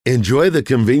Enjoy the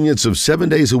convenience of 7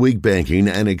 days a week banking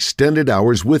and extended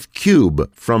hours with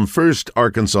Cube from First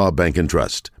Arkansas Bank and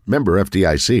Trust. Member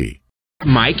FDIC.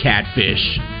 My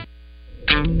catfish.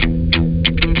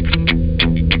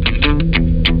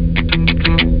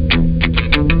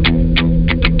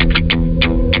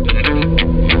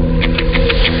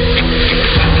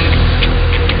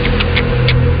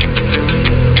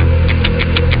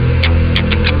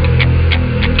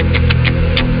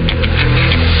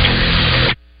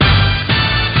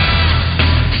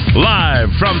 Live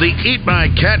from the Eat My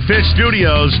Catfish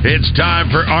studios, it's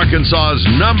time for Arkansas's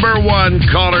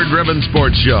 #1 caller-driven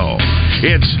sports show.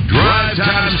 It's Drive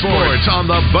Time Sports on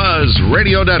the Buzz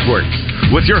Radio Network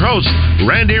with your hosts,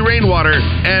 Randy Rainwater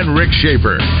and Rick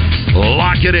Shaeffer.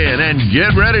 Lock it in and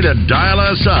get ready to dial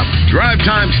us up. Drive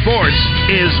Time Sports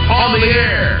is on the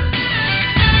air.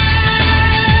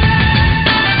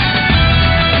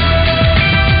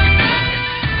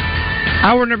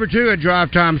 Hour number 2 at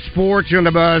Drive Time Sports on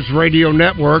the Buzz Radio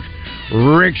Network.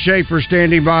 Rick Shaeffer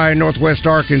standing by in Northwest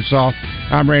Arkansas.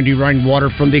 I'm Randy Rainwater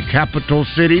from the capital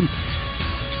city.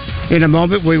 In a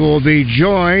moment, we will be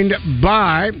joined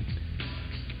by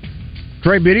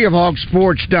Trey Biddy of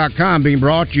hogsports.com, being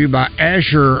brought to you by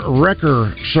Asher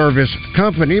Wrecker Service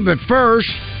Company. But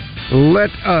first, let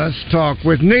us talk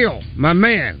with Neil, my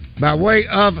man, by way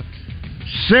of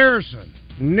Saracen.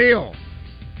 Neil.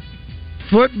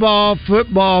 Football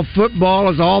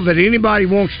is all that anybody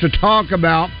wants to talk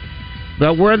about,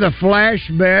 but where the flash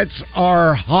bets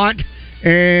are hot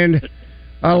and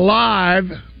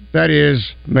alive, that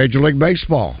is Major League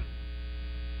Baseball.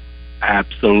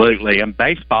 Absolutely, and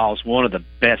baseball is one of the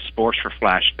best sports for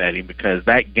flash betting because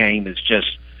that game is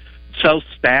just so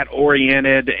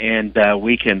stat-oriented, and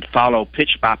we can follow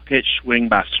pitch by pitch, swing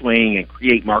by swing, and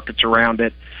create markets around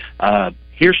it.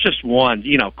 Here's just one,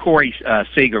 Corey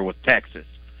Seager with Texas.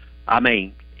 I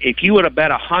mean, if you would have bet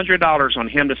 $100 on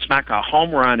him to smack a home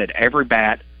run at every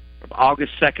bat from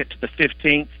August 2nd to the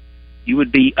 15th, you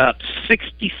would be up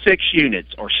 66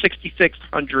 units or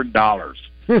 $6,600.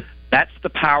 That's the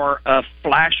power of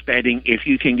flash betting. If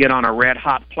you can get on a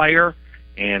red-hot player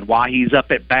and while he's up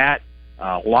at bat,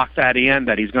 lock that in,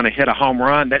 that he's going to hit a home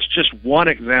run. That's just one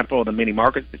example of the many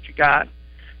markets that you got.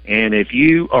 And if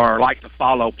you are like to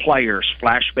follow players,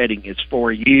 flash betting is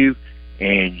for you,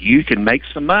 and you can make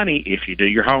some money if you do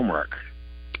your homework.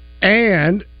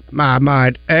 And I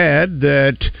might add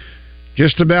that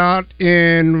just about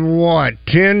in,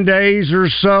 10 days or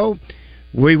so,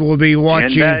 we will be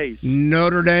watching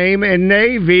Notre Dame and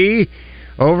Navy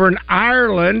over in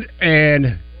Ireland.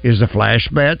 And is the flash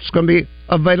bets going to be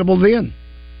available then?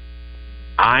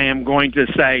 I am going to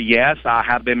say yes. I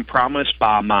have been promised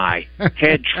by my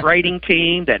head trading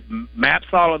team that maps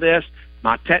all of this.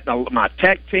 My tech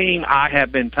team, I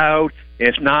have been told.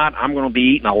 If not, I'm going to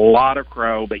be eating a lot of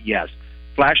crow. But yes,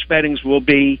 flash bettings will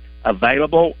be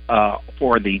available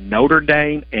for the Notre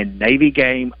Dame and Navy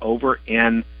game over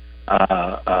in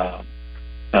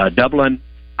Dublin,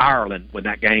 Ireland, when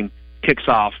that game kicks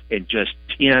off in just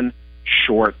 10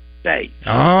 short days.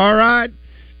 All right.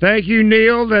 Thank you,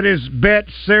 Neil. That is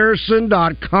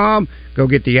BetSaracen.com. Go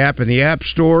get the app in the App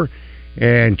Store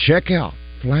and check out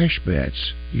Flash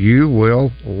Bets. You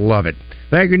will love it.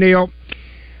 Thank you, Neil.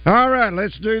 All right,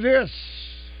 let's do this.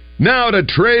 Now to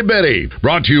Trey Biddy,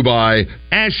 brought to you by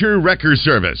Asher Wrecker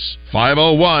Service,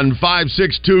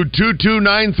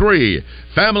 501-562-2293.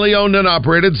 Family owned and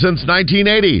operated since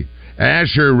 1980.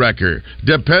 Asher Wrecker,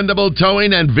 dependable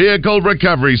towing and vehicle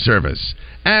recovery service.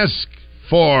 Ask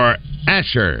for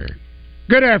Asher.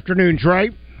 Good afternoon,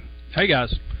 Trey. Hey,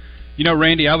 guys.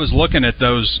 Randy, I was looking at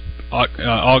those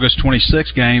August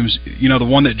 26 games. The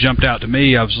one that jumped out to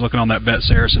me, I was looking on that Bet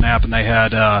Saracen app, and they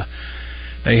had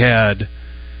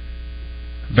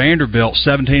Vanderbilt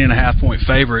 17.5-point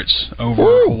favorites over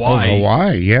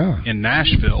Hawaii. Yeah. In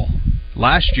Nashville.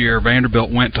 Last year,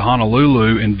 Vanderbilt went to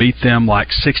Honolulu and beat them like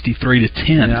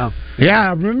 63-10. Yeah, I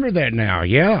remember that now.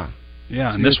 Yeah.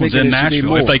 Yeah, and this one's in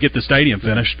Nashville. If they get the stadium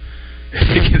finished.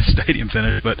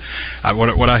 But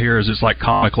what I hear is it's like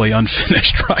comically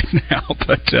unfinished right now.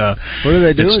 But what are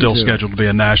they doing? It's still scheduled to be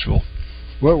in Nashville.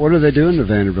 What are they doing to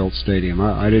Vanderbilt Stadium?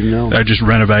 I didn't know. They're just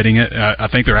renovating it. I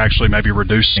think they're actually maybe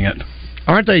reducing it.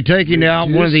 Aren't they taking out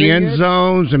one of the end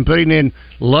zones and putting in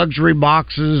luxury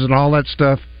boxes and all that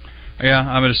stuff? Yeah,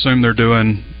 I would assume they're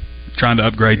trying to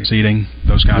upgrade seating,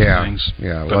 those kind of things.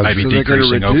 Yeah, but maybe so decreasing they're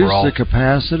going to reduce overall the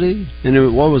capacity.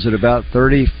 And what was it, about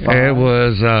 35? It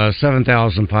was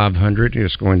 7,500.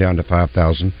 It's going down to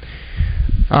 5,000.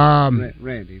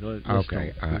 Randy, let's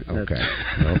okay.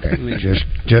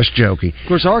 Just joking. Of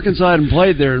course, Arkansas hadn't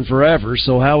played there in forever,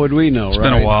 so how would we know? It's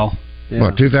been a while.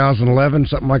 What, 2011,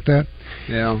 something like that?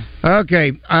 Yeah.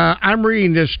 Okay, I'm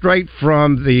reading this straight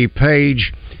from the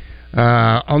page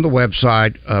on the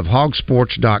website of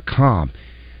hogsports.com.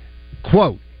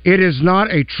 Quote, "It is not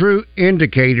a true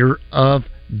indicator of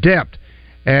depth,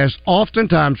 as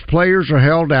oftentimes players are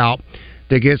held out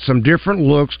to get some different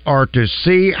looks or to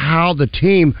see how the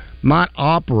team might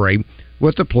operate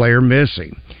with the player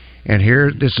missing." And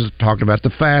here, this is talking about the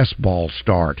fastball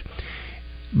start.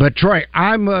 But, Trey,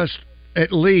 I must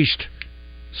at least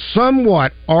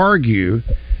somewhat argue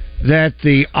that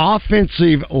the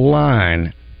offensive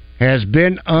line has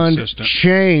been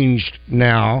unchanged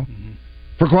now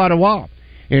for quite a while.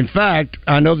 In fact,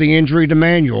 I know the injury to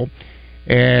Manuel,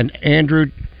 and Andrew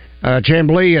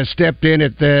Chamblee has stepped in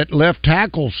at that left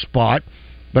tackle spot,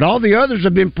 but all the others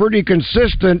have been pretty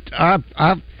consistent.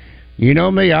 You know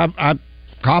me, I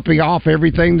copy off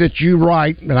everything that you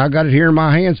write, and I got it here in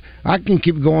my hands. I can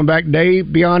keep going back day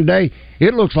beyond day.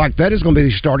 It looks like that is going to be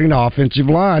the starting offensive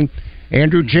line.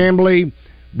 Andrew Chamblee,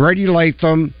 Brady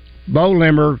Latham, Bo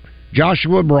Limmer,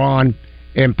 Joshua Braun,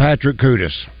 and Patrick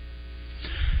Kudus.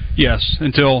 Yes,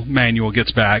 until Manuel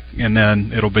gets back, and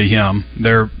then it'll be him.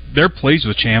 They're pleased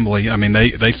with Chamblee. I mean,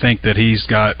 they think that he's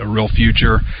got a real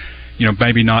future. You know,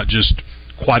 maybe not just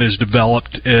quite as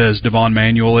developed as Devon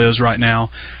Manuel is right now,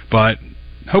 but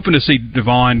hoping to see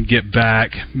Devon get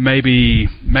back. Maybe.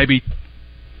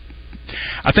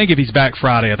 I think if he's back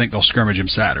Friday, I think they'll scrimmage him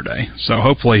Saturday. So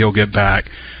hopefully he'll get back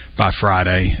by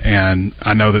Friday, and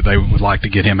I know that they would like to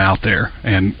get him out there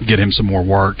and get him some more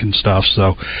work and stuff.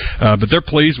 So, but they're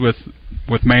pleased with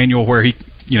Manuel, where he,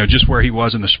 just where he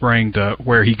was in the spring to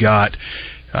where he got,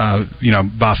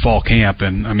 by fall camp.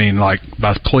 And I mean,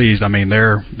 by pleased, I mean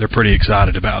they're pretty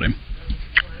excited about him.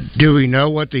 Do we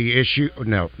know what the issue?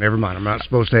 No, never mind. I'm not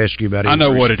supposed to ask you about it. I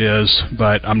know what it is,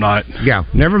 but I'm not. Yeah,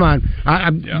 never mind.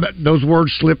 Those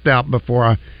words slipped out before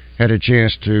I had a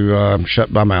chance to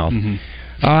shut my mouth.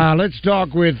 Mm-hmm. Let's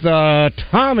talk with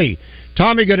Tommy.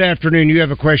 Tommy, good afternoon. You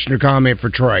have a question or comment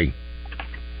for Trey?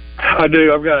 I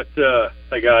do. I've got.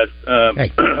 Hey guys.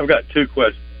 Hey. I've got two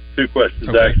questions.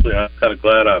 Okay. Actually. I'm kind of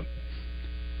glad I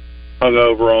hung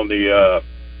over on the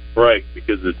break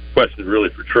because the question is really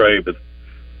for Trey, but.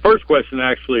 First question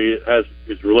actually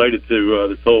is related to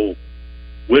this whole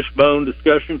wishbone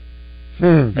discussion.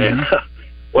 Mm-hmm. And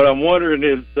what I'm wondering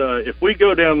is if we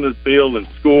go down the field and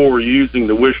score using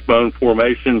the wishbone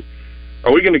formation,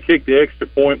 are we going to kick the extra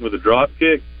point with a drop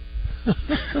kick?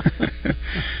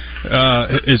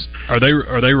 Are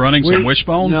they running some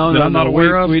wishbone that I'm not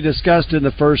aware of? We discussed in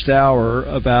the first hour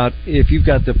about if you've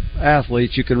got the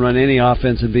athletes, you can run any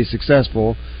offense and be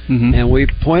successful. Mm-hmm. And we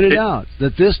pointed out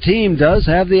that this team does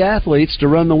have the athletes to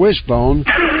run the wishbone,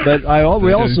 but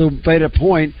we also made a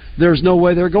point there's no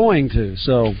way they're going to.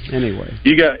 So anyway,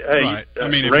 you got right. I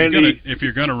mean, Randy, if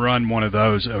you're going to run one of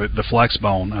those, the flex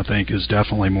bone I think is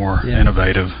definitely more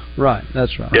innovative. Right,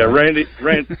 that's right. Yeah, Randy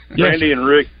and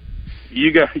Rick.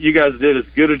 You guys did as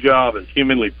good a job as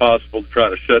humanly possible to try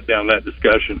to shut down that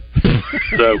discussion.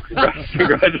 So,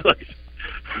 congratulations.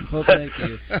 Well, thank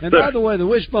you. And by the way, the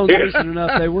wishbone's recent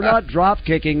enough; they were not drop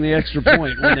kicking the extra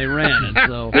point when they ran it.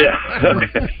 So yeah,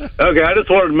 okay. I just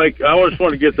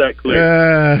wanted to get that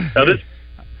clear. Now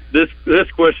this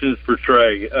question is for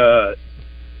Trey.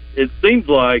 It seems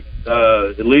like,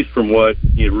 at least from what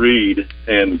you read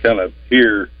and kind of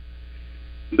hear,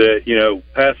 that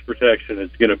pass protection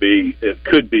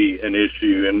could be an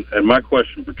issue. And my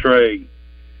question for Trey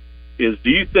is,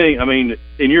 do you think, I mean,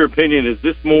 in your opinion, is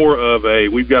this more of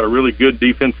we've got a really good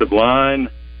defensive line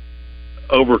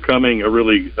overcoming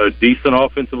a decent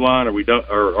offensive line,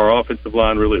 or our offensive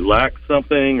line really lacks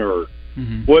something, or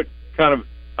what kind of?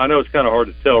 I know it's kind of hard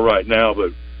to tell right now,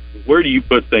 but where do you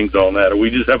put things on that? Do we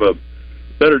just have a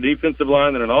better defensive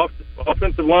line than an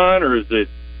offensive line, or is it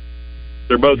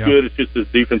they're both good? It's just this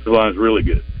defensive line is really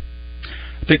good.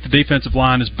 I think the defensive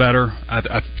line is better.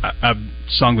 I've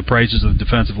sung the praises of the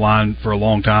defensive line for a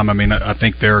long time. I mean, I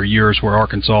think there are years where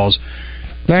Arkansas's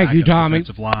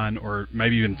defensive line, or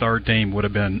maybe even third team, would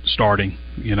have been starting,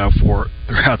 for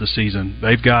throughout the season.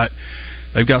 They've got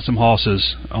some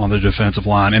hosses on the defensive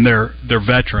line, and they're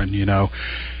veteran.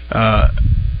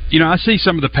 I see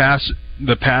some of the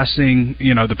passing,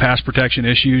 the pass protection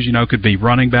issues, could be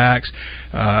running backs.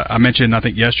 I mentioned, I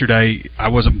think yesterday, I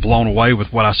wasn't blown away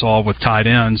with what I saw with tight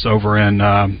ends over in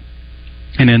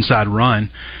an inside run,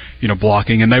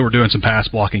 blocking, and they were doing some pass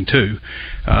blocking too.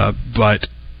 But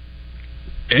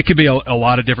it could be a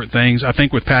lot of different things. I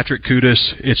think with Patrick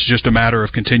Kudus, it's just a matter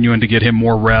of continuing to get him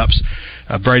more reps.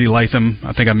 Brady Latham,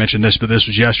 I think I mentioned this, but this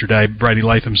was yesterday. Brady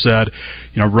Latham said,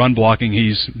 run blocking,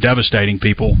 he's devastating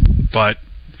people, but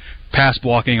pass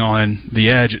blocking on the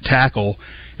edge at tackle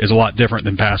is a lot different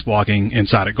than pass blocking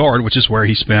inside at guard, which is where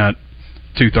he spent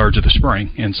 2/3 of the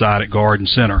spring, inside at guard and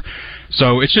center.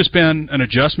 So it's just been an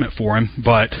adjustment for him,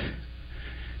 but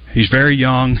he's very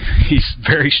young. He's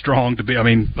very strong to be, a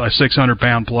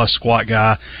 600-pound plus squat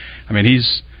guy.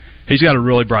 He's got a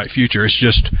really bright future. It's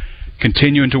just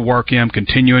continuing to work him,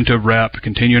 continuing to rep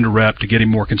to get him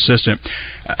more consistent.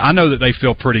 I know that they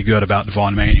feel pretty good about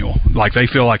Devon Manuel. Like, they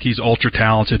feel like he's ultra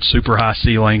talented, super high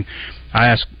ceiling. I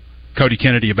asked Cody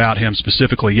Kennedy about him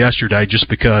specifically yesterday just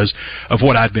because of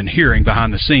what I'd been hearing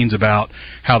behind the scenes about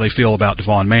how they feel about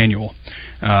Devon Manuel.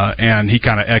 And he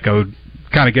kind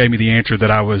of gave me the answer that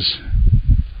I was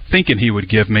thinking he would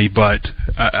give me, but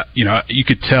you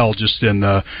could tell just in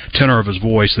the tenor of his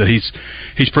voice that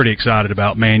he's pretty excited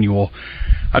about Manuel.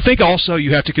 I think also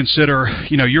you have to consider,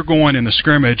 you're going in the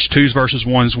scrimmage 2s versus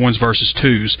 1s, 1s versus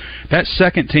 2s. That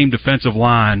second team defensive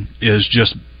line is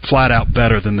just flat out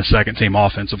better than the second team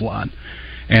offensive line.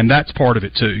 And that's part of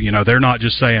it too. They're not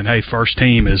just saying, hey, first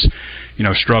team is,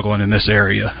 struggling in this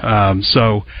area.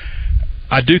 So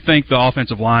I do think the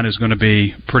offensive line is going to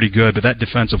be pretty good, but that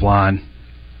defensive line,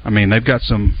 they've got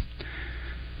some.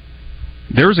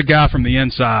 There's a guy from the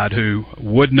inside who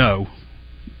would know,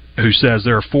 who says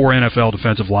there are 4 NFL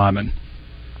defensive linemen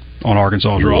on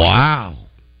Arkansas's roster. Wow.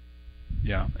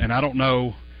 Yeah, and I don't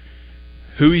know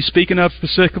who he's speaking of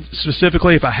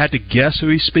specifically. If I had to guess who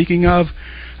he's speaking of,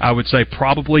 I would say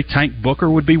probably Tank Booker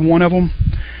would be one of them.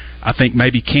 I think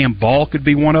maybe Cam Ball could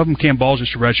be one of them. Cam Ball's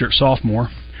just a redshirt sophomore.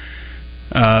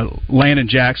 Landon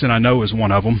Jackson, I know, is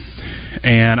one of them.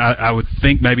 And I would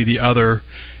think maybe the other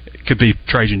could be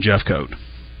Trajan Jeffcoat.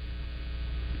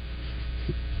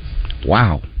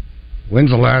 Wow.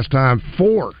 When's the last time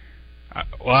 4?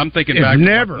 I'm thinking it's back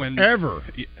never, to when, ever.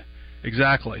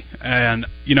 Exactly. And,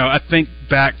 I think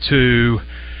back to,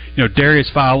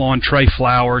 Darius Philon, Trey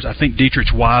Flowers. I think Dietrich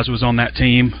Wise was on that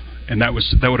team. And that would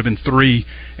have been 3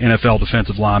 NFL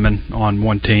defensive linemen on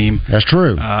one team. That's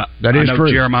true. That is true. I know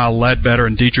true. Jeremiah Ledbetter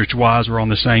and Dietrich Wise were on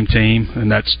the same team,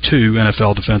 and that's 2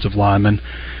 NFL defensive linemen.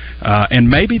 And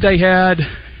maybe they had...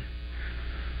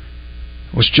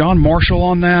 Was John Marshall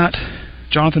on that?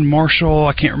 Jonathan Marshall?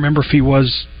 I can't remember if he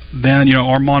was then.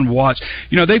 Armand Watts.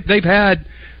 They've had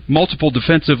multiple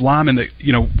defensive linemen that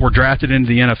were drafted into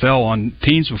the NFL on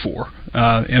teams before.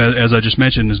 And as I just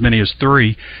mentioned, as many as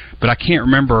 3. But I can't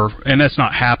remember, and that's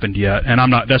not happened yet. And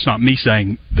that's not me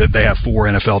saying that they have 4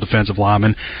 NFL defensive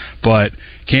linemen. But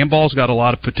Cam Ball's got a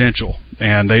lot of potential,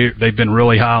 and they've been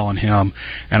really high on him.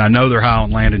 And I know they're high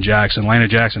on Landon Jackson. Landon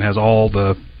Jackson has all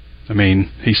the.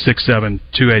 He's 6'7",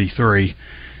 283.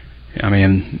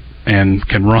 And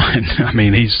can run.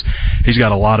 He's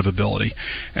got a lot of ability.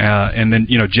 And then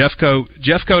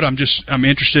Jeffcoat. I'm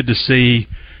interested to see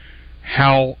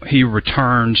how he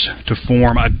returns to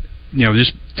form.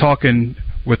 Just talking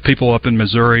with people up in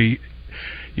Missouri,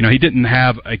 he didn't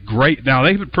have a great. Now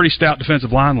they had a pretty stout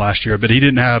defensive line last year, but he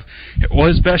didn't have. Well,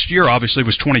 his best year obviously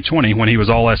was 2020 when he was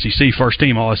All SEC, first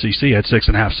team All SEC, had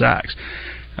 6.5 sacks.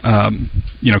 Can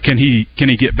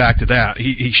he get back to that?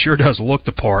 He sure does look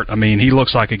the part. He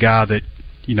looks like a guy that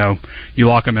you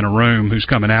lock him in a room who's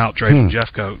coming out, Trajan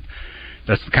Jeffcoat.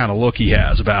 That's the kind of look he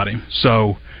has about him.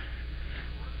 So,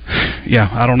 yeah,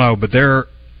 I don't know, but there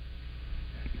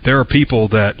are people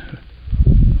that,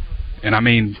 and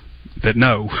that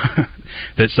know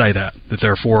that say that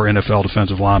there are 4 NFL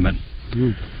defensive linemen.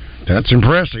 That's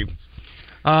impressive.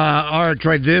 All right,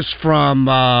 Trey, this from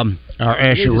our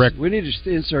Asher Rec. We need to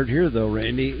insert here, though,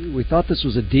 Randy. We thought this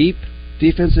was a deep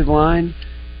defensive line.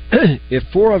 If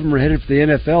 4 of them are headed for the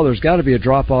NFL, there's got to be a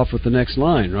drop-off with the next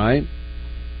line, right?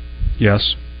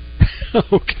 Yes.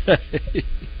 Okay.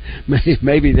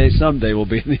 Maybe they someday will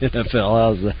be in the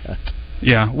NFL. How's that?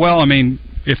 Yeah, well,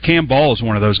 if Cam Ball is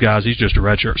one of those guys, he's just a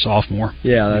redshirt sophomore.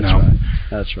 Yeah, right.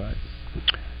 That's right.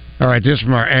 All right, this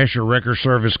from our Asher Record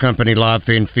Service Company live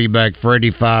feed feedback.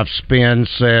 Freddie 5 Spin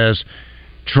says,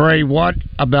 Trey, what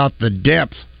about the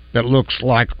depth that looks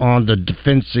like on the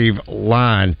defensive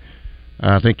line?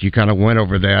 I think you kind of went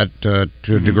over that to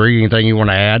a degree. Anything you want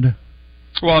to add?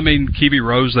 Well, Keevy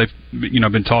Rose, they've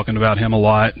been talking about him a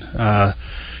lot. I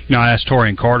asked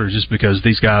Torian Carter just because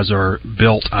these guys are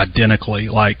built identically,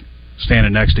 like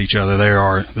standing next to each other. They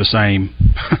are the same.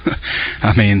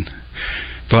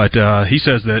 But he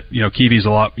says that Keevy's a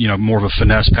lot more of a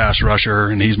finesse pass rusher,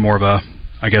 and he's more of a,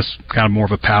 I guess, kind of more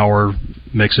of a power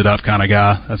mix it up kind of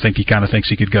guy. I think he kind of thinks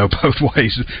he could go both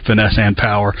ways, finesse and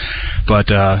power. But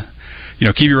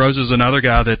Keevy Rose is another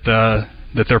guy that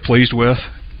they're pleased with,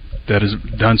 that has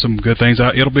done some good things.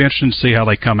 It'll be interesting to see how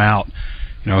they come out.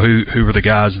 Who are the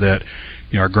guys that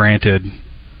are granted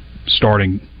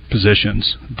starting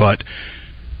positions. But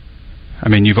I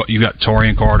mean, you've got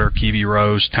Torian Carter, Kiwi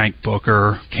Rose, Tank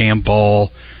Booker, Cam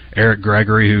Ball, Eric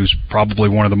Gregory, who's probably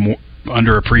one of the more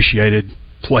underappreciated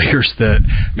players. That,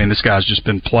 I mean, this guy's just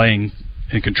been playing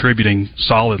and contributing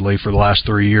solidly for the last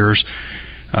 3 years.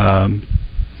 And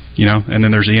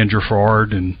then there's Ian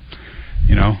Gerard, and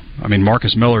I mean,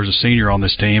 Marcus Miller is a senior on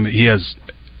this team. He has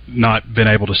not been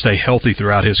able to stay healthy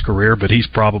throughout his career, but he's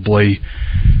probably,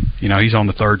 he's on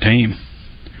the third team.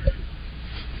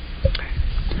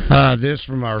 This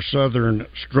from our Southern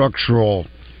Structural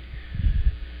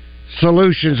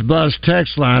Solutions Buzz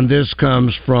text line. This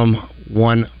comes from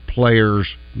one player's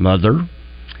mother,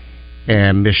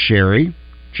 and Miss Sherry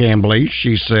Chamblee.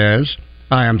 She says,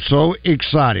 "I am so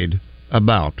excited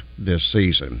about this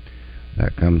season."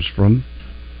 That comes from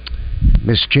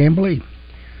Miss Chamblee.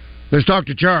 Let's talk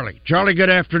to Charlie. Charlie, good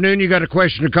afternoon. You got a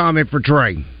question or comment for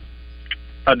Trey?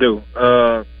 I do.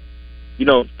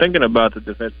 Thinking about the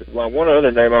defensive line, one other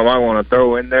name I might want to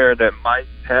throw in there that might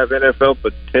have NFL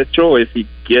potential if he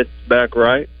gets back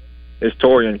right is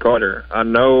Torian Carter. I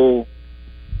know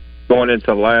going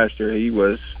into last year he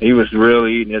was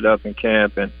really eating it up in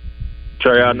camp, and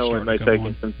Trey, I know it may take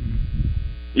him some.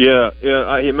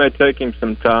 It may take him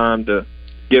some time to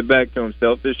get back to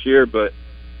himself this year, but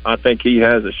I think he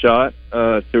has a shot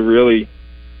to really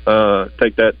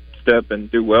take that step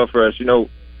and do well for us.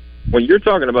 When you're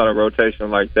talking about a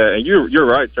rotation like that, and you're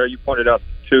right, sir, you pointed out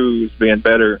the twos being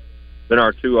better than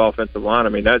our two offensive line. I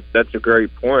mean, that's a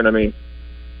great point. I mean,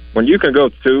 when you can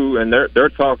go two, and they're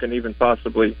talking even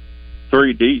possibly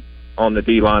 3 deep on the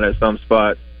D line at some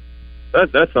spots,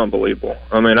 that's unbelievable.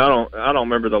 I mean, I don't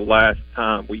remember the last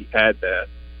time we had that.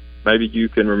 Maybe you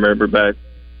can remember back.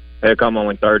 Heck, I'm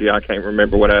only 30. I can't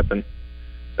remember what happened.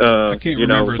 I can't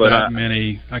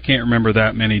remember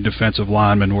that many defensive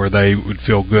linemen where they would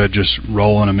feel good just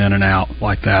rolling them in and out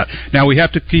like that. Now we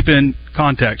have to keep in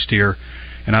context here,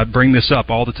 and I bring this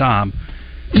up all the time.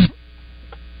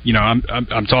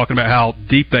 I'm talking about how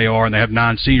deep they are, and they have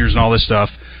 9 seniors and all this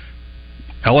stuff.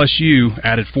 LSU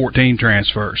added 14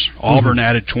 transfers. Auburn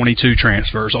added 22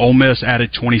 transfers. Ole Miss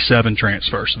added 27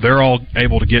 transfers. They're all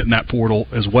able to get in that portal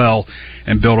as well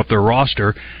and build up their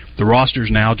roster. The rosters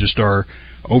now just are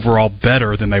overall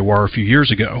better than they were a few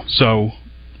years ago. So,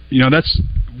 that's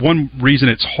one reason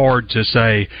it's hard to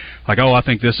say, like, oh, I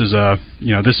think this is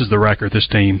the record this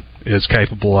team is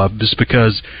capable of, just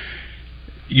because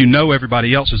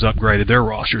everybody else has upgraded their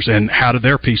rosters, and how do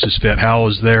their pieces fit? How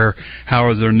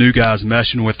are their new guys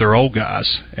meshing with their old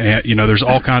guys? And there's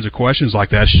all kinds of questions like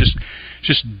that. It's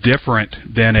just different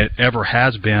than it ever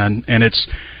has been, and it's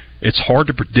hard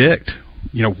to predict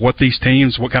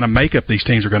what kind of makeup these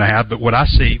teams are going to have. But what I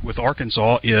see with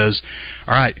Arkansas is,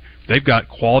 all right, they've got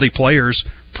quality players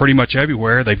pretty much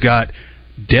everywhere. They've got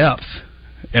depth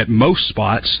at most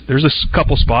spots. There's a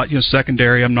couple spots,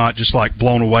 secondary, I'm not just like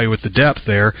blown away with the depth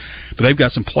there, but they've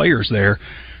got some players there.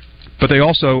 But they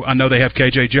also, I know they have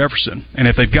KJ Jefferson, and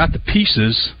if they've got the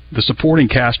pieces, the supporting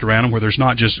cast around them, where there's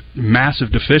not just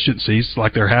massive deficiencies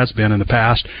like there has been in the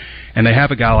past, and they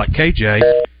have a guy like KJ,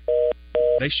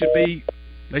 they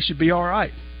should be all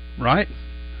right, right?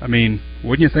 I mean,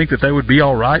 wouldn't you think that they would be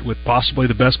all right with possibly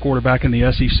the best quarterback in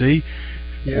the SEC?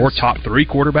 Yes. Or top 3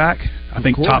 quarterback? I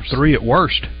think top 3 at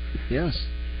worst. Yes.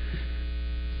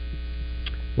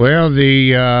 Well,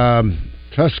 the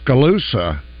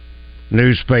Tuscaloosa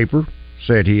newspaper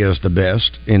said he is the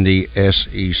best in the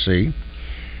SEC.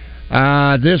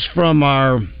 This from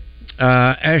our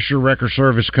Asher Record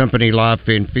Service Company live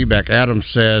feed feedback. Adam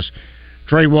says,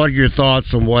 Trey, what are your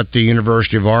thoughts on what the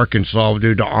University of Arkansas will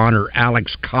do to honor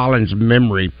Alex Collins'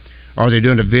 memory? Are they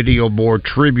doing a video board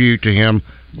tribute to him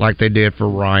like they did for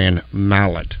Ryan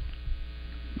Mallett?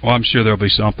 Well, I'm sure there'll be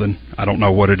something. I don't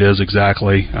know what it is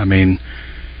exactly. I mean,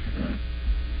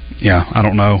 I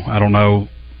don't know. I don't know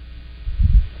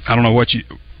what you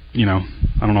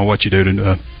do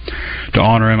to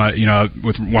honor him.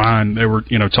 With Ryan, they were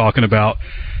talking about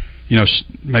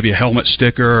maybe a helmet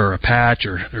sticker or a patch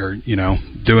or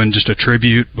doing just a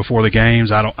tribute before the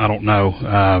games. I don't know.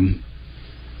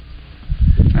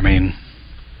 I mean,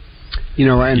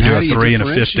 and you how do a 3 and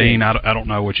a 15. I don't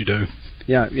know what you do.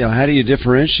 Yeah. How do you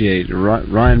differentiate?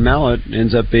 Ryan Mallett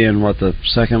ends up being the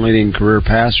second leading career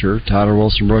passer. Tyler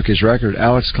Wilson broke his record.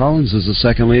 Alex Collins is the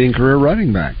second leading career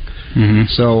running back. Mm-hmm.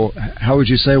 So, how would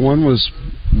you say one was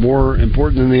more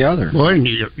important than the other? Well,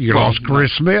 you lost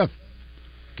Chris Smith.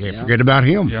 Can't forget about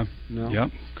him. Yeah. No.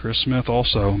 Yep. Chris Smith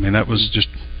also. I mean, that was just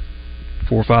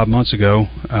 4 or 5 months ago.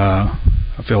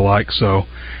 I feel like so.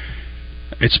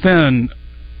 It's been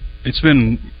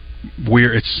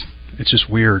weird. It's just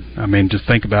weird. I mean, to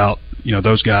think about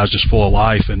those guys just full of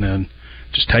life and then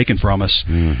just taken from us.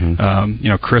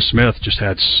 Mm-hmm. Chris Smith just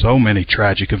had so many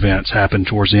tragic events happen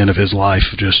towards the end of his life.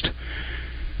 Just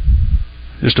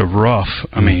a rough.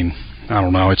 I mean, I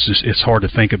don't know. It's hard to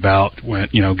think about when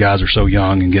guys are so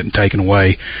young and getting taken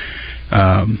away.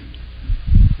 But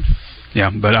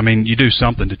I mean, you do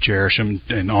something to cherish them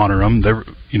and honor them. They're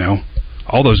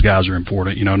all those guys are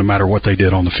important. No matter what they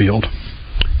did on the field.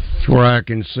 That's where I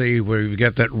can see where you've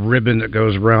got that ribbon that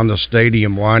goes around the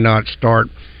stadium. Why not start?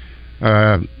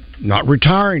 Not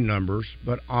retiring numbers,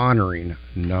 but honoring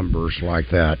numbers like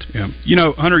that. Yeah.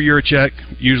 Hunter Yurachek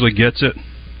usually gets it,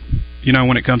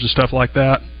 when it comes to stuff like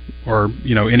that, or,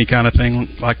 any kind of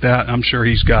thing like that. I'm sure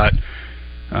he's got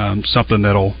something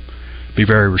that'll be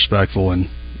very respectful and,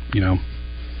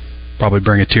 probably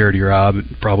bring a tear to your eye, but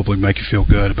probably make you feel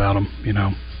good about him,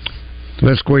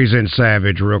 Let's squeeze in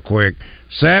Savage real quick.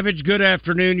 Savage, good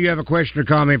afternoon. You have a question or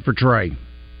comment for Trey?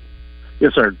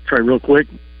 Yes, sir. Trey, real quick.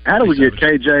 How do we get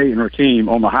KJ and Rakeem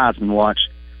on the Heisman watch?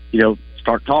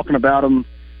 Start talking about them.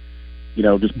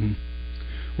 Just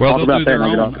talk about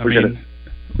that.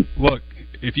 Look,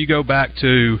 if you go back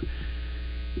to,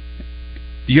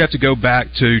 you have to go back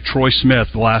to Troy Smith.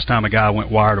 The last time a guy went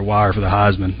wire to wire for the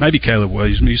Heisman, maybe Caleb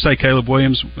Williams. When you say Caleb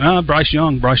Williams, Bryce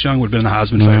Young would have been the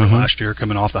Heisman favorite last year,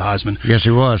 coming off the Heisman. Yes,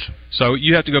 he was. So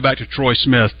you have to go back to Troy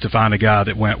Smith to find a guy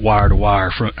that went wire to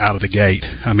wire out of the gate.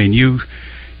 I mean,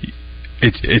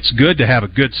 It's good to have a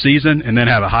good season and then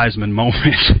have a Heisman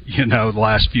moment, the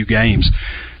last few games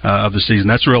of the season.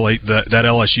 That's really that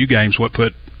LSU game's what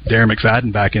put Darren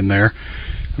McFadden back in there.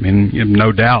 I mean,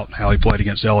 no doubt how he played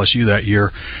against LSU that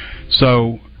year.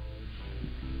 So,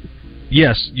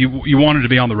 yes, you wanted to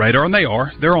be on the radar, and they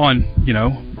are. They're on,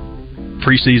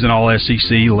 preseason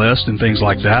All-SEC list and things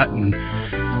like that. And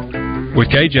with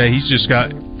KJ,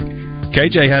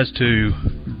 KJ has to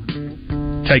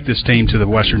take this team to the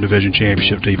Western Division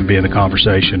Championship to even be in the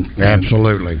conversation.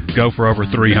 Absolutely. Go for over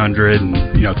 300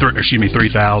 and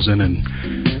 3,000 and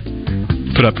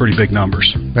put up pretty big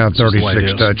numbers. About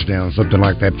 36 touchdowns, something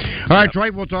like that. All right, Trey,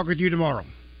 we'll talk with you tomorrow.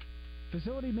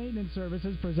 Facility Maintenance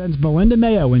Services presents Melinda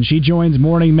Mayo when she joins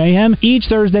Morning Mayhem each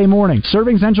Thursday morning.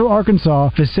 Serving Central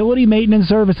Arkansas, Facility Maintenance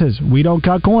Services. We don't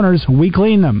cut corners, we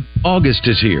clean them. August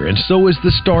is here, and so is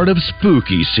the start of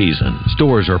spooky season.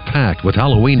 Stores are packed with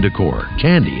Halloween decor,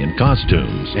 candy, and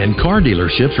costumes. And car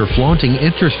dealerships are flaunting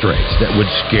interest rates that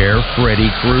would scare Freddy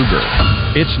Krueger.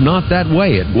 It's not that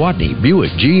way at Gwatney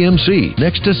Buick GMC,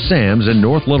 next to Sam's in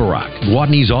North Little Rock.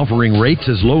 Gwatney's offering rates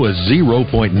as low as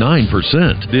 0.9%.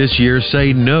 This year,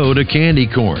 say no to candy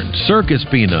corn, circus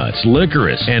peanuts,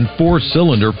 licorice, and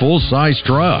 4-cylinder full-size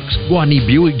trucks. Gwatney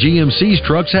Buick GMC's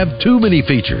trucks have too many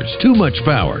features, too much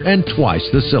power, and twice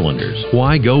the cylinders.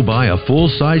 Why go buy a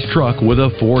full-size truck with a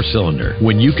 4-cylinder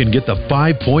when you can get the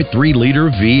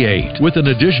 5.3-liter V8 with an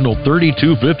additional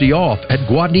 $3,250 off at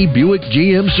Gwatney Buick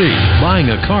GMC? Buying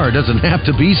a car doesn't have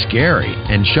to be scary,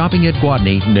 and shopping at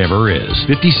Gwatney never is.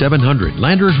 5700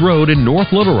 Landers Road in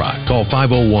North Little Rock. Call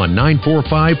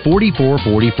 501-945-4444.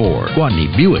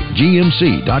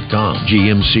 GwatneyBuickGMC.com.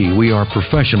 GMC, we are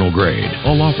professional grade.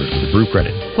 All offers with approved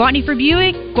credit. Gwatney for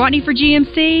Buick, Gwatney for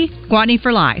GMC, Gwatney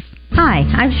for life. Hi,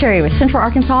 I'm Sherry with Central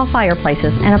Arkansas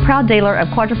Fireplaces and a proud dealer of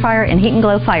Quadrifire and Heat and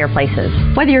Glow fireplaces.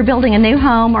 Whether you're building a new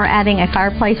home or adding a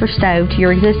fireplace or stove to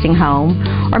your existing home,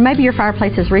 or maybe your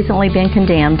fireplace has recently been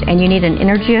condemned and you need an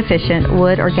energy-efficient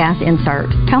wood or gas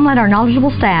insert, come let our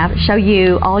knowledgeable staff show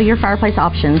you all your fireplace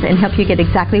options and help you get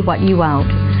exactly what you want.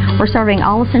 We're serving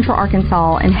all of Central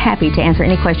Arkansas and happy to answer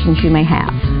any questions you may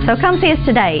have. So come see us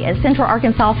today at Central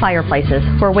Arkansas Fireplaces,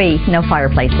 where we know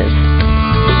fireplaces.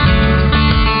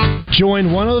 Join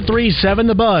 103.7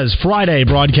 The Buzz Friday,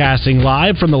 broadcasting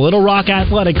live from the Little Rock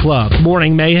Athletic Club.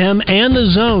 Morning Mayhem and The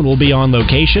Zone will be on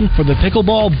location for the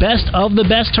Pickleball Best of the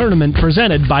Best tournament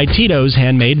presented by Tito's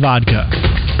Handmade Vodka.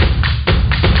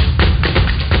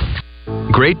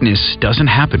 Greatness doesn't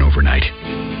happen overnight.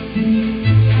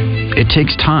 It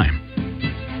takes time,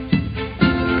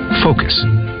 focus,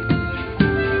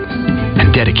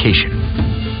 and dedication.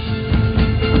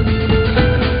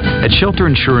 At Shelter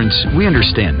Insurance, we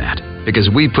understand that because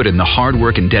we put in the hard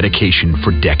work and dedication for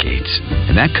decades.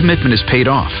 And that commitment is paid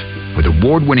off with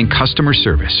award-winning customer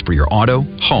service for your auto,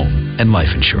 home, and life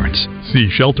insurance.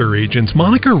 See Shelter agents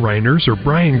Monica Reiners or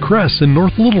Brian Kress in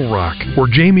North Little Rock or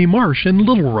Jamie Marsh in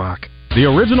Little Rock. The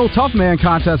original Tough Man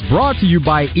contest brought to you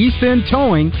by East End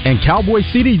Towing and Cowboy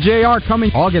CDJR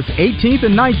coming August 18th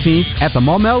and 19th at the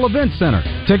Maumelle Event Center.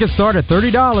 Tickets start at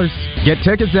 $30. Get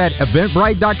tickets at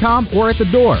eventbrite.com or at the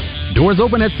door. Doors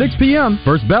open at 6 p.m.,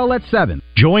 first bell at 7.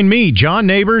 Join me, John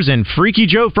Neighbors, and Freaky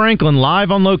Joe Franklin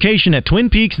live on location at Twin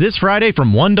Peaks this Friday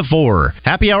from 1 to 4.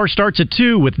 Happy hour starts at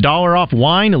 2 with $1 off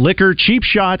wine, liquor, cheap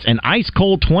shots, and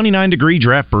ice-cold 29-degree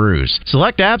draft brews.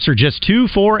 Select apps are just $2,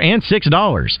 $4, and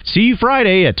 $6. See you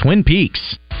Friday at Twin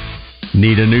Peaks.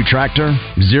 Need a new tractor?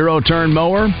 Zero-turn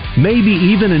mower? Maybe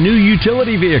even a new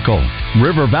utility vehicle?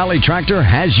 River Valley Tractor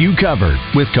has you covered.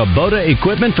 With Kubota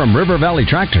equipment from River Valley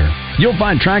Tractor, you'll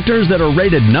find tractors that are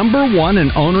rated #1 in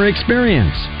owner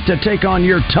experience to take on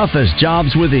your toughest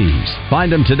jobs with ease. Find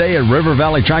them today at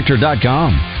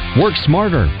rivervalleytractor.com. Work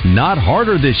smarter, not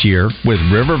harder this year with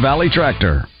River Valley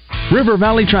Tractor. River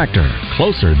Valley Tractor,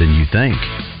 closer than you think.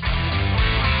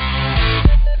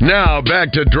 Now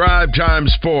back to Drive Time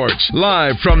Sports,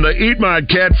 live from the Eat My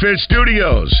Catfish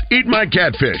studios. Eat My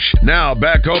Catfish, now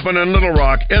back open in Little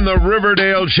Rock in the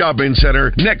Riverdale Shopping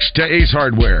Center next to Ace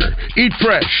Hardware. Eat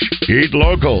fresh, eat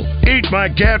local, Eat My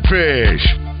Catfish.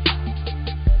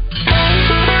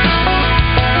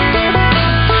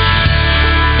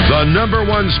 The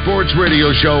 #1 sports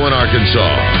radio show in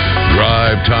Arkansas.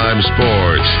 Drive Time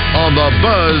Sports on the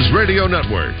Buzz Radio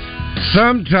Network.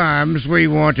 Sometimes we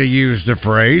want to use the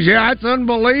phrase, yeah, it's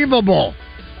unbelievable.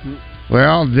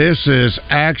 Well, this is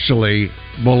actually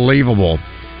believable.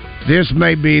 This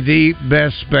may be the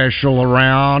best special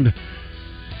around.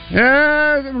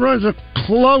 It runs a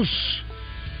close,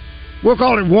 we'll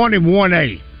call it 1 and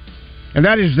 1A. And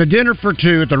that is the dinner for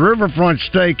two at the Riverfront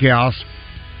Steakhouse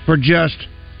for just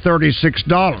 $36.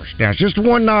 Now, it's just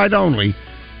one night only.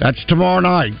 That's tomorrow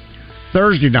night,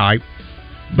 Thursday night.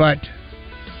 But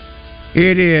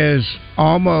it is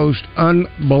almost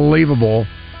unbelievable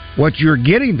what you're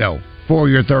getting, though, for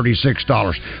your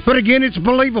 $36. But again, it's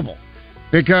believable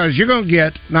because you're going to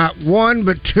get not one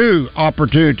but two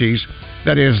opportunities.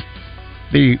 That is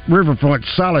the Riverfront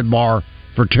Salad Bar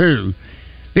for two.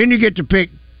 Then you get to pick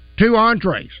two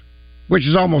entrees, which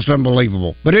is almost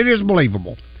unbelievable. But it is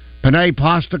believable. Penne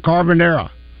pasta carbonara,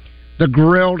 the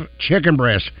grilled chicken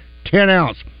breast,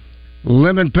 10-ounce,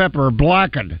 lemon pepper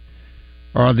blackened,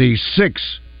 or the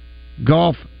 6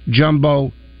 Gulf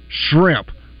jumbo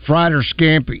shrimp, fried or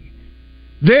scampi.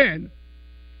 Then,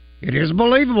 it is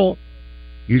believable,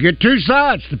 you get two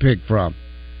sides to pick from.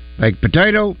 Baked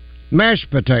potato, mashed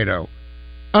potato,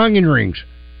 onion rings,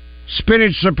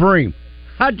 spinach supreme.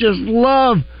 I just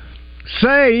love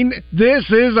saying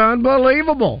this is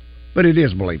unbelievable, but it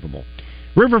is believable.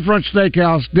 Riverfront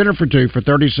Steakhouse, dinner for two for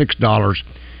 $36.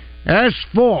 As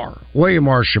for William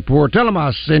R. Shapur, tell him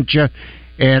I sent you.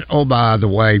 And, oh, by the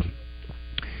way,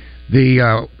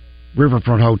 the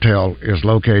Riverfront Hotel is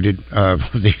located,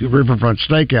 the Riverfront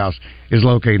Steakhouse is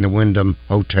located in the Wyndham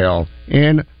Hotel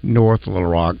in North Little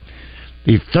Rock.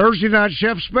 The Thursday Night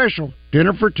Chef Special,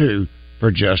 dinner for two for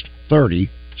just $36.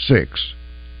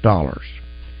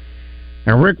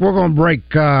 Now, Rick, we're going to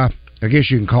break, I guess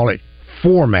you can call it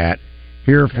format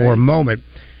here for a moment.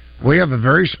 We have a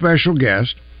very special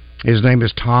guest. His name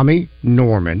is Tommy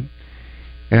Norman.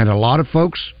 And a lot of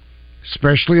folks,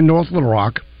 especially in North Little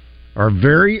Rock, are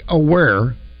very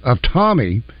aware of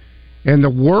Tommy and the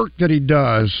work that he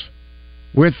does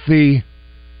with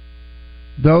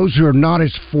those who are not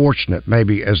as fortunate,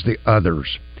 maybe, as the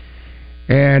others.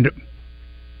 And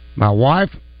my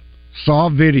wife saw a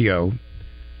video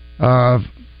of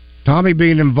Tommy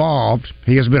being involved.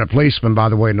 He has been a policeman, by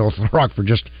the way, in North Little Rock for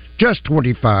just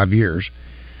 25 years.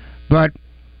 But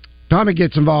Tommy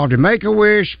gets involved in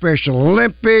Make-A-Wish, Special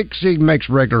Olympics. He makes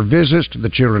regular visits to the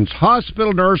Children's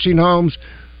Hospital, nursing homes,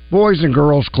 Boys and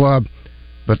Girls Club.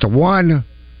 But the one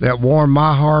that warmed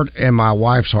my heart and my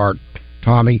wife's heart,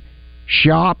 Tommy,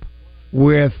 Shop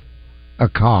with a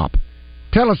Cop.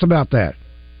 Tell us about that.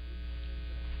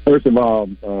 First of all,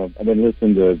 I've been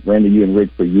listening to Randy, you and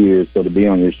Rick for years, so to be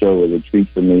on your show is a treat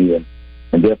for me and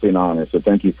definitely an honor. So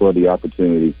thank you for the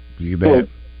opportunity. You bet.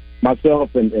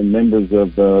 Myself and members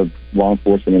of law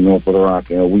enforcement in North Little Rock,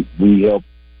 we help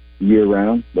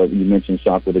year-round. But you mentioned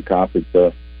Shop with a Cop. It's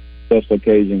a special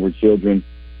occasion where children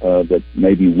that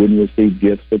maybe wouldn't receive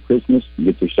gifts for Christmas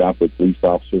get to shop with police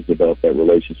officers, develop that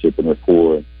relationship and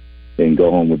rapport, and go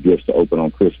home with gifts to open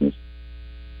on Christmas.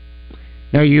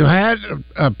 Now, you had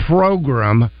a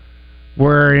program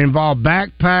where it involved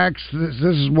backpacks. This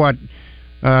is what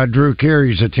drew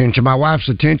Carrie's attention, my wife's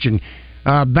attention.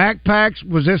 Backpacks,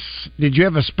 did you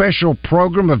have a special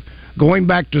program of going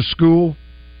back to school?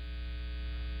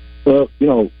 Well,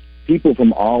 people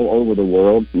from all over the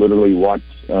world literally watch,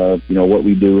 what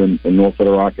we do in North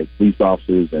Little Rock as police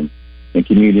officers and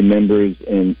community members,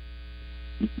 and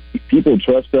people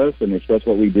trust us and they trust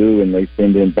what we do, and they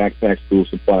send in backpacks, school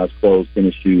supplies, clothes,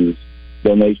 tennis shoes,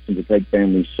 donations to take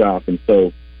families shop. And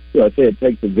so, I say it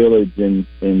takes a village, and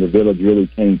the village really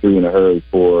came through in a hurry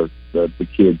for the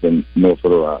kids in North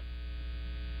Little Rock.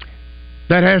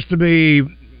 That has to be.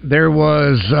 There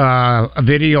was a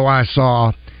video I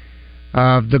saw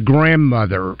of the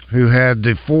grandmother who had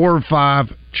the 4 or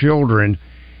 5 children,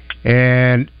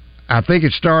 and I think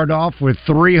it started off with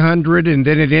 $300, and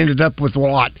then it ended up with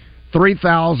what,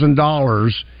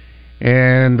 $3,000.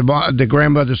 And the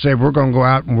grandmother said, "We're going to go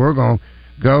out and we're going to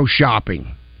go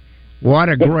shopping." What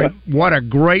a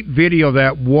great video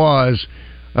that was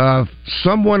of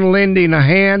someone lending a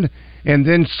hand and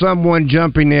then someone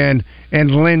jumping in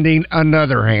and lending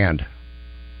another hand.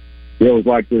 It was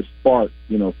like this spark,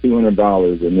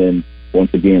 $200, and then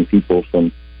once again, people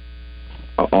from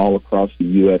all across the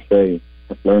USA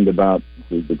learned about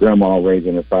the grandma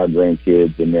raising her 5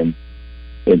 grandkids, and then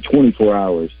in 24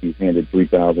 hours, she's handed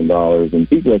 $3,000, and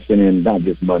people have sent in not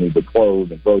just money, but clothes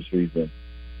and groceries, and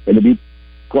to be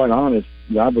quite honest,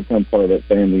 I've become part of that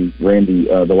family, Randy.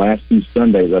 The last 2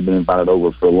 Sundays, I've been invited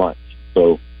over for lunch.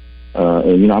 So,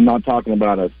 I'm not talking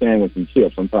about a sandwich and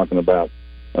chips. I'm talking about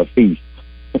a feast.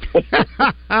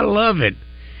 I love it.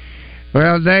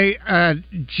 Well, they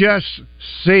just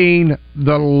seen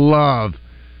the love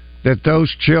that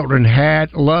those children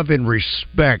had, love and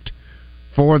respect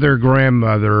for their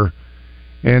grandmother.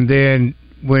 And then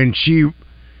when she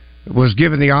was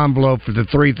given the envelope for the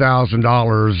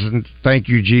 $3,000, and thank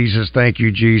you, Jesus, thank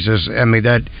you, Jesus. I mean,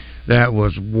 that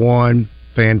was one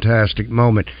fantastic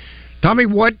moment. Tommy,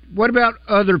 what about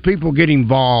other people getting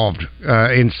involved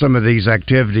in some of these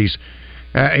activities?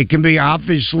 It can be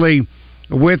obviously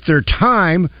with their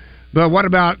time, but what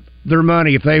about their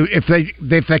money? If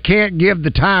they can't give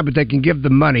the time, but they can give the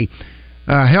money,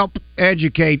 help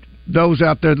educate those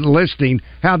out there listening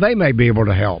how they may be able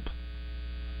to help.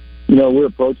 We're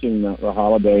approaching the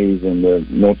holidays, and the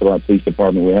North Carolina Police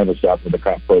Department, we have a Shop with the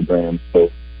Cop program. So,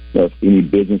 if any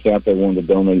business out there wanting to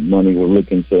donate money, we're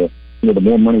looking to, the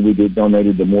more money we get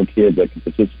donated, the more kids that can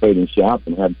participate in shop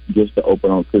and have gifts to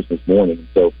open on Christmas morning.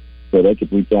 So they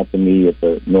could reach out to me at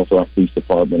the North Carolina Police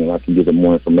Department, and I can give them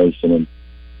more information. And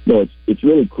it's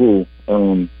really cool.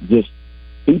 Just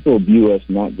people view us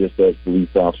not just as police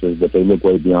officers, but they look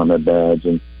way beyond their badge.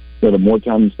 And the more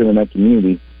time you spend in that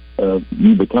community,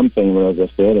 you become famous, as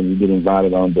I said, and you get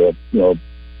invited on the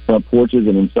front porches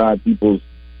and inside people's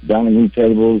dining room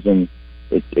tables, and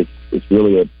it's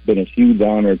really been a huge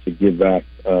honor to give back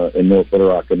in North Little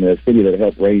Rock, and the city that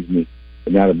helped raise me,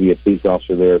 and now to be a police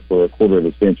officer there for a quarter of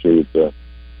a century. It's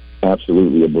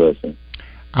absolutely a blessing.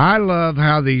 I love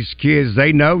how these kids,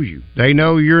 they know you, they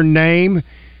know your name,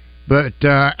 but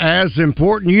as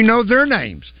important, you know their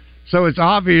names. So it's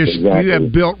obvious you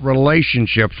have built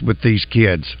relationships with these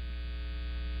kids.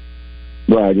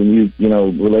 Right, and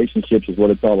relationships is what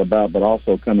it's all about, but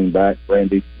also coming back,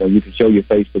 Randy. You can show your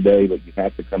face today, but you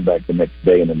have to come back the next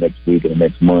day and the next week and the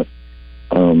next month,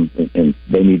 and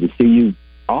they need to see you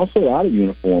also out of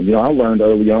uniform. I learned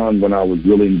early on when I was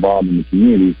really involved in the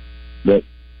community that,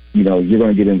 you're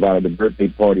going to get invited to birthday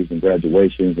parties and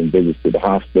graduations and visits to the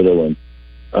hospital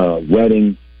and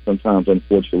weddings, sometimes,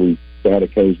 unfortunately, sad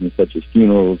occasions such as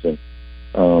funerals, and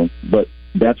but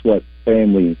that's what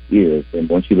family is. And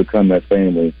once you become that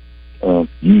family,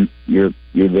 you're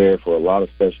there for a lot of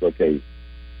special occasions.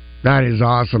 That is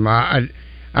awesome. I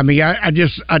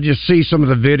just see some of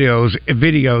the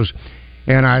videos,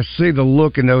 and I see the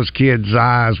look in those kids'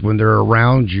 eyes when they're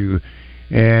around you,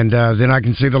 and then I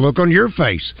can see the look on your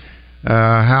face,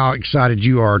 how excited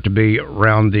you are to be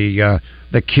around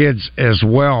the kids as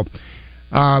well.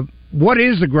 What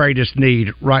is the greatest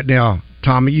need right now,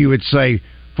 Tommy, you would say,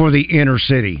 for the inner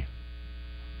city?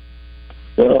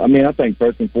 Well, I think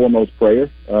first and foremost, prayer.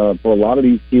 For a lot of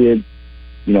these kids,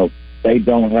 they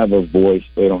don't have a voice,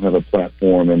 they don't have a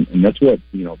platform, and that's what,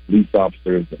 police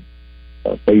officers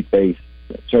and faith-based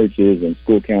churches and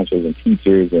school counselors and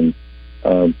teachers, and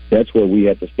that's where we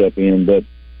have to step in. But,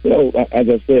 as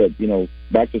I said,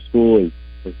 back to school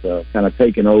is kind of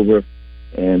taken over,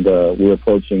 and we're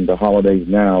approaching the holidays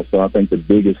now, so I think the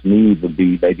biggest need would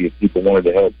be maybe if people wanted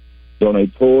to help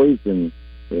donate toys and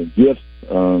gifts.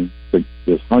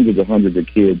 There's hundreds of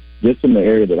kids just in the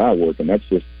area that I work in. That's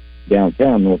just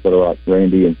downtown North Little Rock,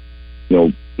 Randy, and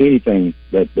anything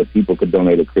that people could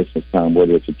donate at Christmas time,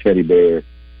 whether it's a teddy bear,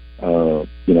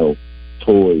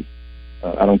 toys.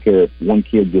 I don't care if one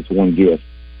kid gets one gift.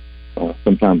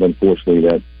 Sometimes,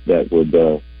 unfortunately, that would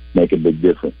make a big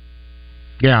difference.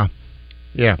 Yeah.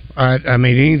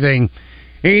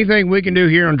 Anything we can do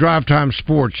here on Drive Time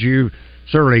Sports, you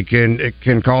certainly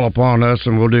can call upon us,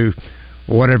 and we'll do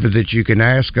whatever that you can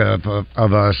ask of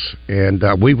us, and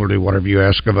we will do whatever you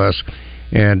ask of us.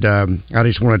 And I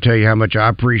just want to tell you how much I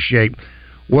appreciate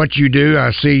what you do.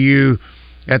 I see you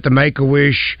at the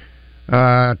Make-A-Wish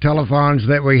telethons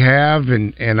that we have,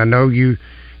 and I know you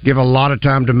give a lot of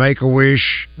time to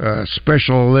Make-A-Wish,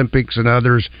 Special Olympics, and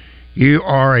others. You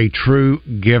are a true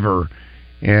giver.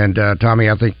 And, Tommy,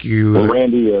 I think you... Well,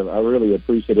 Randy, I really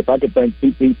appreciate it. If I could thank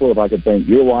two people, if I could thank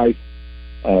your wife,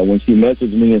 when she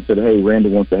messaged me and said, hey, Randy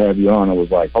wants to have you on, I was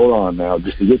like, hold on now,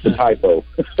 just a typo.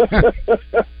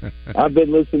 I've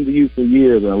been listening to you for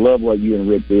years, and I love what you and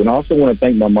Rick do. And I also want to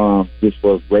thank my mom just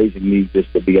for raising me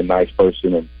just to be a nice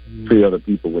person and treat other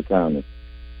people with kindness.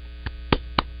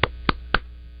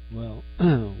 Well,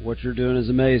 what you're doing is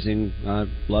amazing. I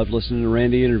love listening to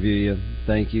Randy interview you.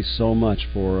 Thank you so much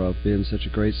for being such a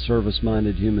great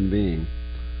service-minded human being.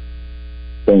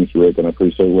 Thanks, Rick, and I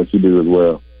appreciate what you do as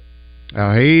well.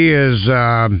 He is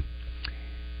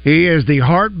the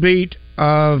heartbeat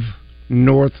of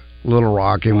North Little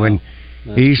Rock, and when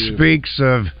he speaks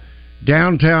of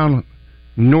downtown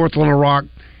North Little Rock,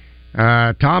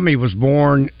 Tommy was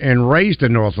born and raised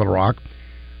in North Little Rock.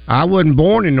 I wasn't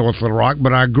born in North Little Rock,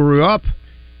 but I grew up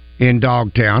in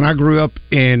Dogtown. I grew up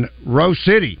in Rose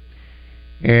City,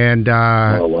 and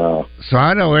oh wow! So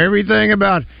I know everything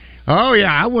about. Oh,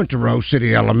 yeah, I went to Rose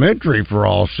City Elementary for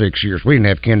all 6 years. We didn't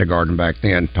have kindergarten back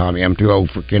then, Tommy. I'm too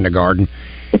old for kindergarten.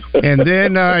 And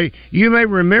then you may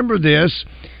remember this.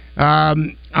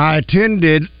 I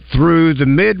attended through the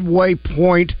midway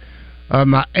point of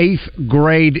my 8th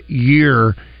grade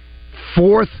year,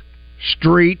 4th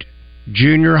Street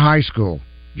Junior High School.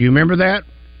 Do you remember that?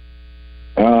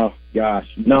 Oh, gosh.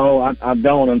 No, I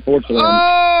don't, unfortunately.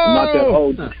 I'm not that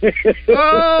old.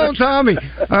 Oh, Tommy.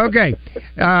 Okay.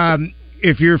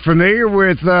 If you're familiar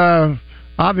with,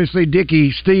 obviously,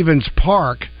 Dickie Stevens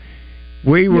Park,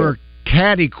 we were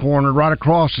catty-cornered right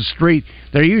across the street.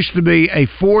 There used to be a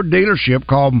Ford dealership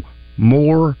called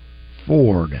Moore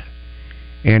Ford.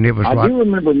 And it was I do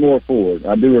remember Moore Ford.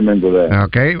 I do remember that.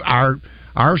 Okay.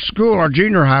 Our school, our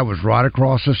junior high, was right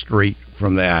across the street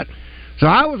from that. So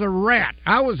I was a rat.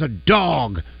 I was a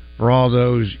dog for all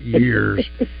those years,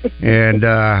 and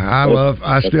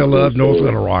I still love North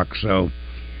Little Rock. So,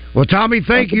 well, Tommy,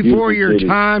 thank you for your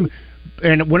time.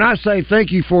 And when I say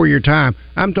thank you for your time,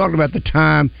 I'm talking about the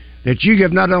time that you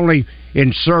give not only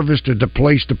in service to the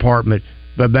police department,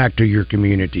 but back to your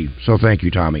community. So, thank you,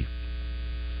 Tommy.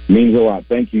 Means a lot.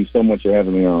 Thank you so much for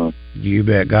having me on. You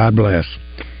bet. God bless.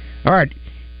 All right.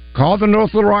 Call the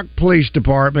North Little Rock Police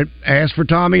Department, ask for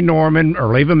Tommy Norman,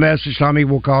 or leave a message. Tommy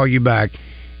will call you back.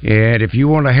 And if you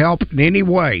want to help in any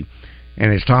way,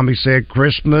 and as Tommy said,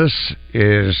 Christmas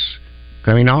is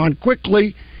coming on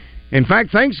quickly. In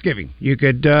fact, Thanksgiving, you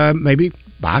could maybe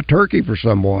buy a turkey for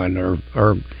someone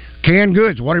or canned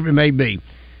goods, whatever it may be.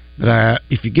 But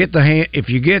if you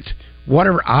get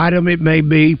whatever item it may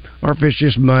be, or if it's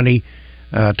just money,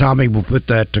 Tommy will put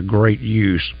that to great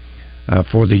use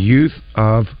for the youth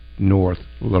of North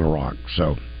Little Rock.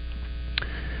 So,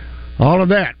 all of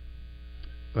that.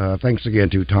 Thanks again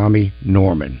to Tommy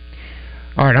Norman.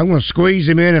 All right, I'm going to squeeze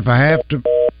him in if I have to.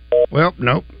 Well,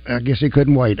 nope. I guess he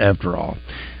couldn't wait after all.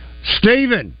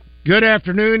 Stephen, good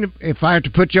afternoon. If I have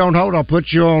to put you on hold, I'll put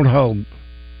you on hold.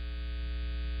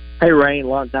 Hey, Rain,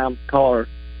 long-time caller.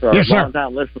 Yes, sir.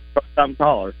 Long-time listener, first-time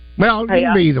caller. Well, hey, you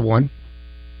can be either one.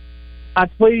 I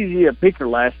tweeted you a picture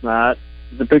last night,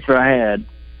 the picture I had.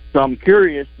 So I'm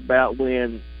curious about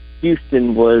when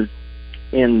Houston was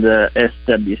in the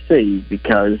SWC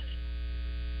because...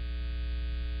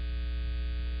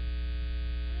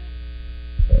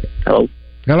 Hello?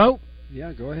 Hello?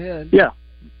 Yeah, go ahead. Yeah.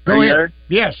 Go ahead. There?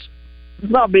 Yes.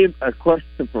 This might be a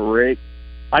question for Rick.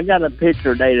 I got a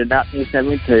picture dated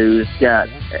 1972. It's got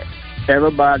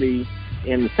everybody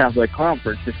in the Southwest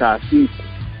Conference besides Houston.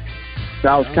 So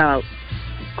I was kind of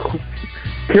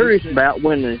curious about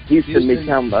when Houston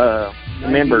become a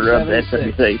member of the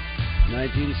SWC.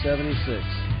 1976.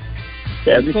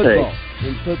 In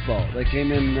football. They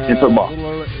came in football. A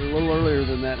little earlier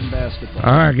than that in basketball.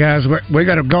 All right, guys, we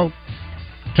got to go.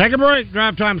 Take a break.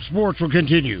 Drive Time Sports will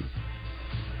continue.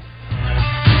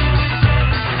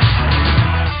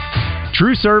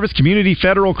 True Service Community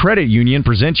Federal Credit Union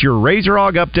presents your Razor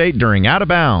Hog update during Out of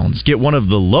Bounds. Get one of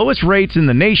the lowest rates in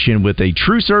the nation with a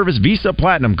True Service Visa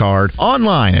Platinum card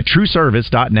online at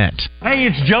trueservice.net. Hey,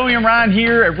 it's Joey and Ryan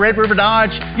here at Red River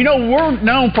Dodge. You know, we're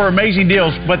known for amazing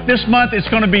deals, but this month it's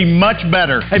going to be much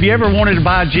better. Have you ever wanted to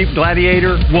buy a Jeep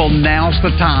Gladiator? Well, now's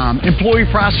the time. Employee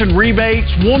pricing rebates,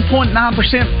 1.9%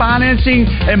 financing,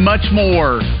 and much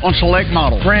more on select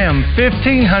models. Ram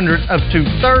 1500 up to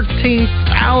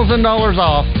 $13,000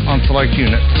 off on select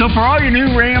units. So for all your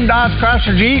new Ram, Dodge,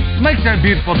 Chrysler, Jeep, Make that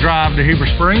beautiful drive to Heber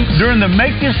Springs during the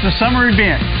Make This the Summer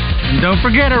event. And don't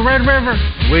forget at Red River,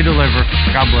 we deliver.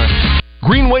 God bless.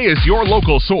 Greenway is your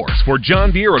local source for John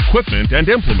Deere equipment and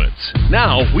implements.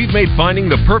 Now, we've made finding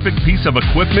the perfect piece of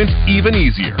equipment even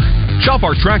easier. Shop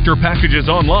our tractor packages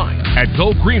online at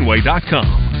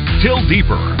gogreenway.com. Till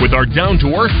deeper with our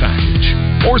down-to-earth package.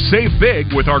 Or save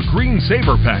big with our Green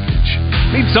Saver package.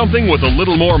 Need something with a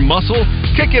little more muscle?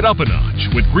 Kick it up a notch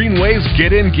with Greenway's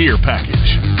Get In Gear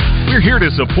package. We're here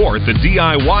to support the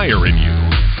DIYer in you.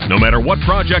 No matter what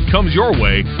project comes your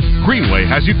way, Greenway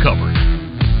has you covered.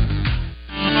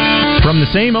 From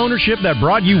the same ownership that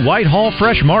brought you Whitehall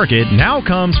Fresh Market, now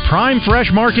comes Prime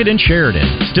Fresh Market in Sheridan.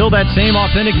 Still that same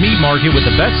authentic meat market with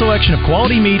the best selection of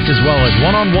quality meats as well as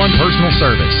one-on-one personal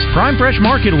service. Prime Fresh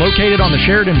Market, located on the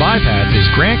Sheridan Bypass, is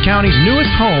Grant County's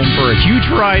newest home for a huge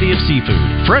variety of seafood.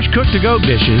 Fresh cooked-to-go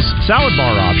dishes, salad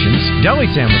bar options, deli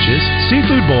sandwiches,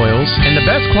 seafood boils, and the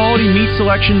best quality meat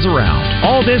selections around.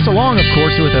 All this along, of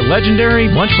course, with a legendary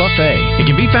lunch buffet. It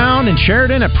can be found in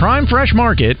Sheridan at Prime Fresh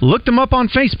Market. Look them up on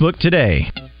Facebook today.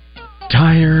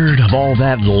 Tired of all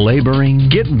that laboring?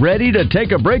 Get ready to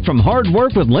take a break from hard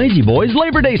work with Lazy Boy's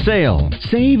Labor Day sale.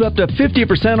 Save up to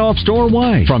 50% off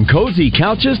store-wide. From cozy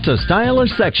couches to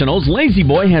stylish sectionals, Lazy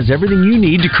Boy has everything you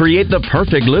need to create the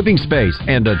perfect living space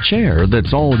and a chair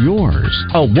that's all yours.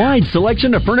 A wide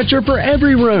selection of furniture for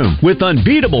every room. With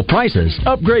unbeatable prices,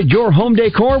 upgrade your home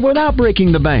decor without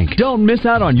breaking the bank. Don't miss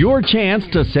out on your chance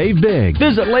to save big.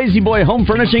 Visit Lazy Boy Home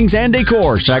Furnishings and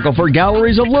Decor, Shackelford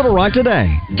Galleries of Little Rock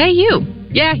today. Hey, you.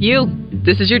 Yeah, you.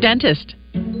 This is your dentist.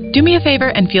 Do me a favor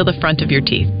and feel the front of your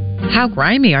teeth. How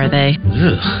grimy are they?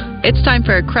 Ugh. It's time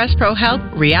for a Crest Pro Health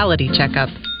reality checkup.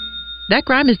 That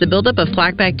grime is the buildup of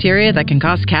plaque bacteria that can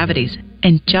cause cavities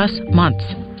in just months.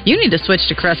 You need to switch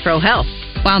to Crest Pro Health.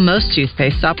 While most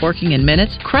toothpaste stop working in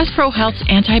minutes, Crest Pro Health's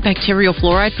antibacterial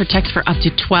fluoride protects for up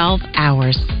to 12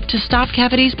 hours to stop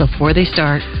cavities before they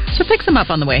start. So pick some up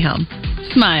on the way home.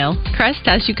 Smile. Crest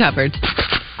has you covered.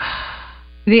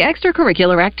 The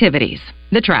extracurricular activities,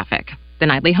 the traffic, the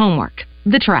nightly homework,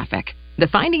 the traffic, the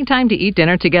finding time to eat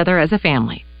dinner together as a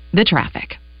family, the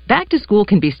traffic. Back to school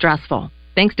can be stressful.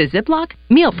 Thanks to Ziploc,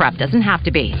 meal prep doesn't have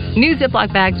to be. New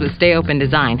Ziploc bags with Stay Open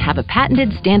design have a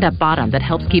patented stand-up bottom that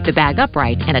helps keep the bag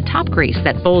upright and a top crease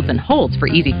that folds and holds for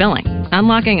easy filling,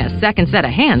 unlocking a second set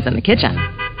of hands in the kitchen.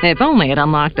 If only it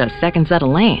unlocked a second set of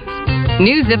lanes.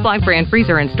 New Ziploc brand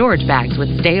freezer and storage bags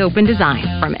with Stay Open design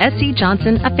from SC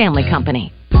Johnson, a family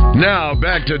company. Now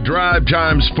back to Drive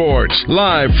Time Sports,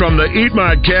 live from the Eat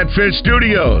My Catfish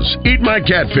studios. Eat My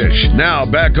Catfish, now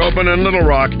back open in Little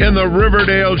Rock in the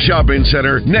Riverdale Shopping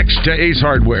Center next to Ace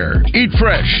Hardware. Eat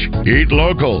fresh, eat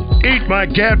local, Eat My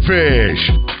Catfish.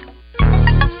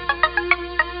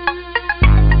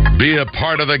 Be a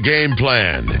part of the game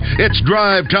plan. It's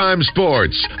Drive Time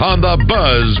Sports on the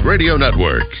Buzz Radio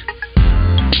Network.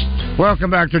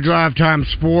 Welcome back to Drive Time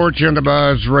Sports on the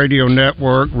Buzz Radio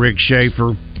Network. Rick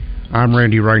Shaeffer. I'm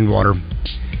Randy Rainwater.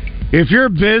 If your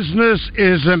business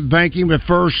isn't banking with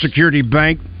First Security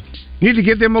Bank, you need to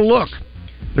give them a look.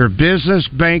 Their business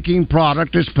banking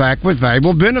product is packed with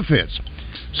valuable benefits,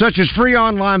 such as free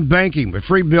online banking with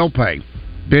free bill pay,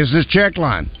 business check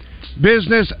line,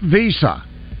 business Visa,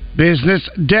 business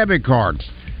debit card,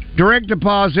 direct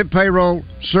deposit payroll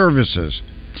services,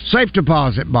 safe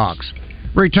deposit box,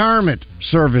 retirement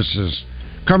services,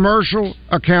 commercial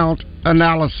account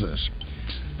analysis.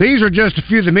 These are just a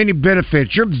few of the many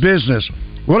benefits your business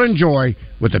will enjoy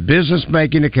with a business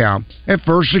banking account at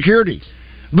First Security.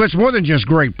 But it's more than just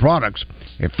great products.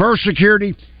 At First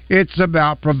Security, it's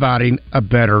about providing a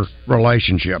better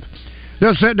relationship.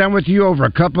 They'll sit down with you over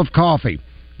a cup of coffee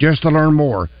just to learn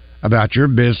more about your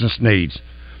business needs.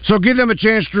 So give them a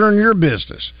chance to earn your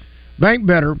business. Bank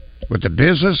better with a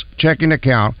business checking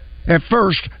account at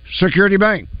First Security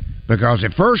Bank. Because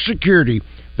at First Security,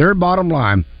 their bottom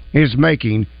line is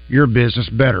making your business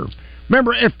better.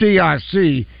 Remember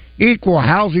FDIC, equal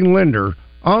housing lender,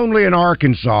 only in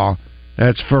Arkansas.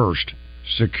 That's First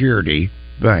Security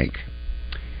Bank.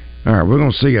 All right, we're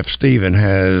going to see if Steven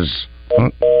has...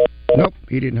 nope,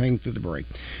 he didn't hang through the break.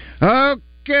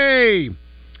 Okay.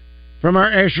 From our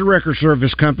Asher Record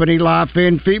Service Company, live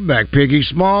fan feedback, Piggy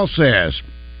Small says,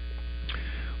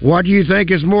 what do you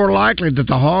think is more likely, that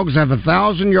the Hogs have a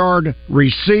 1,000-yard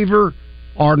receiver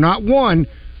or not one,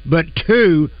 but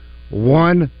two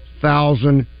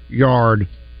 1,000-yard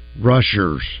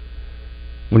rushers?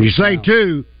 When you say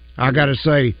two, I got to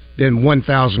say then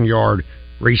 1,000-yard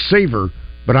receiver,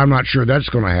 but I'm not sure that's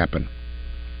going to happen.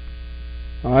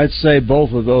 I'd say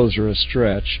both of those are a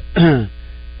stretch.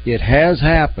 It has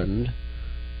happened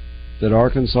that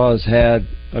Arkansas has had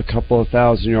a couple of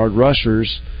 1,000-yard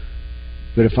rushers,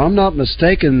 but if I'm not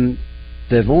mistaken,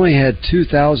 they've only had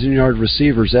 2,000-yard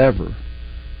receivers ever.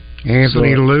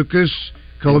 Anthony Lucas,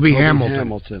 Kobe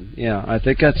Hamilton. Yeah, I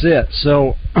think that's it.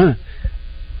 So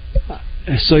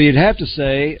you'd have to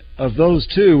say, of those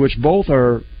two, which both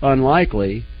are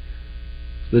unlikely,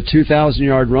 the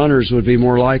 2,000-yard runners would be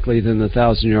more likely than the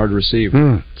 1,000-yard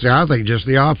receiver. See, I think just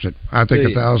the opposite. I think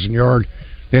 1,000-yard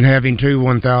than having two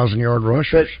 1,000-yard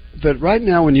rushers. But right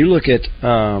now, when you look at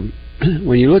the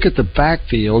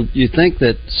backfield, you think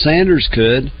that Sanders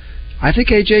could. I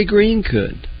think A.J. Green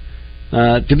could.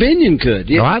 Dominion could.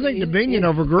 Yeah, no, I think Dominion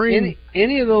over Green.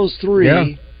 Any of those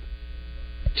three,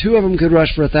 two of them could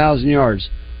rush for 1,000 yards.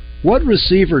 What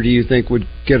receiver do you think would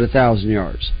get 1,000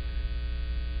 yards?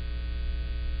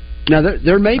 Now,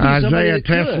 there may be somebody Isaiah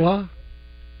Tesla.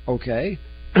 Could. Okay.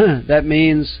 That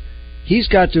means he's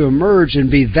got to emerge and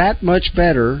be that much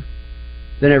better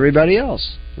than everybody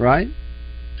else, right?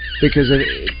 Because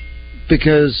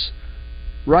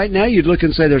right now you'd look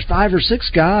and say there's 5 or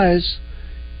 6 guys.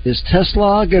 Is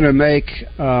Tesla going to make,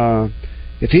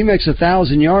 if he makes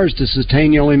 1,000 yards, does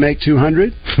Satania only make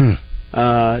 200?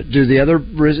 Do the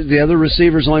other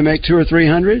receivers only make 200 or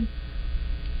 300?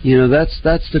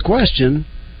 That's the question.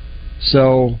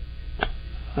 So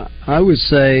I would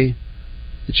say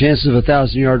the chances of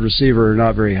 1,000-yard receiver are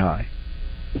not very high.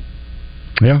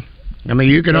 Yeah. I mean,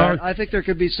 you can argue. I think there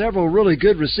could be several really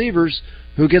good receivers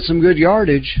who get some good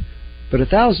yardage, but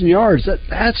 1,000 yards,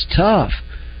 that's tough.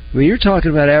 I mean, you're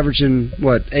talking about averaging,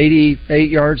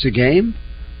 88 yards a game?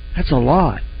 That's a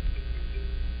lot.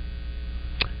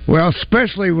 Well,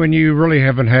 especially when you really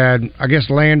haven't had, I guess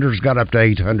Landers got up to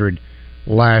 800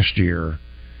 last year.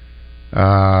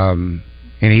 And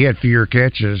he had fewer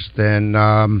catches than,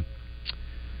 I've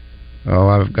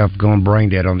gone brain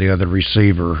dead on the other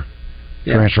receiver.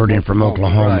 Transferred in from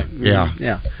Oklahoma. Right.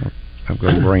 Yeah. I've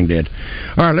gone brain dead.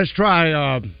 All right, let's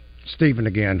try Stephen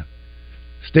again.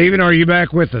 Stephen, are you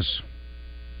back with us?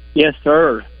 Yes,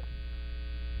 sir.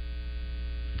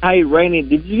 Hey, Rainey,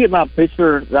 did you get my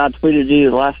picture that I tweeted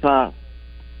you last night?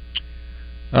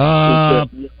 The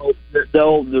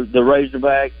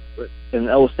Razorback in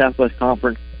the old Southwest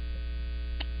Conference.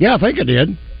 Yeah, I think I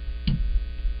did.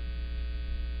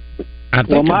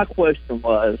 My question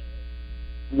was,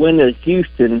 when does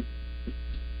Houston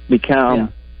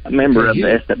become a member of the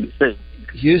SWC?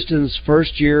 Houston's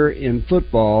first year in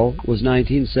football was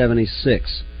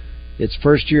 1976. Its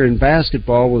first year in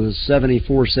basketball was a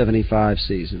 74-75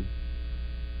 season.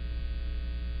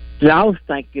 I was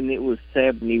thinking it was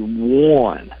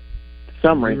 71 for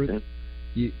some reason.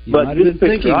 You might have been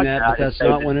thinking that, but that's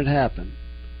not when it happened.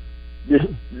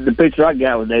 The picture I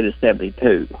got was dated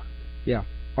 72. Yeah.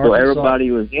 So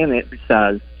everybody was in it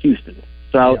besides Houston.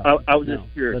 So I was just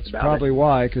curious that's about probably it.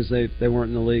 why, because they weren't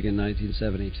in the league in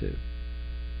 1972.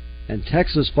 And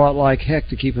Texas fought like heck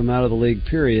to keep them out of the league,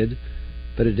 period,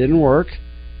 but it didn't work.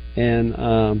 And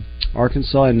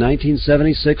Arkansas in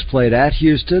 1976 played at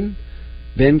Houston.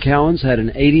 Ben Cowens had an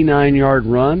 89-yard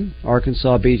run.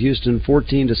 Arkansas beat Houston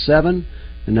 14-7,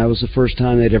 and that was the first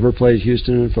time they'd ever played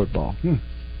Houston in football.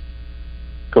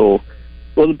 Cool.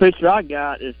 Well, the picture I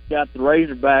got is got the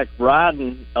Razorback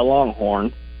riding a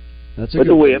Longhorn. That's a with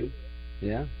good a whip. One.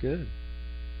 Yeah, good.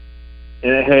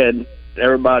 And it had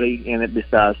everybody in it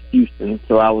besides Houston,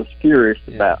 so I was curious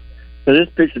about. So this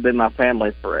picture's been my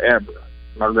family forever.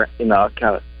 My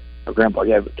grandpa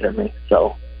gave it to me.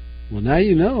 So. Well, now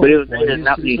you know. But it was in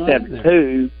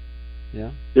 1972.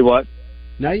 Yeah. Do what?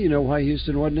 Now you know why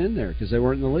Houston wasn't in there, because they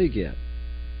weren't in the league yet.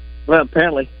 Well,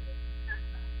 apparently.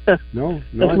 No.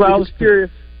 That's why I was curious.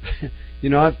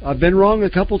 I've been wrong a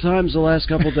couple times the last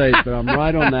couple days, but I'm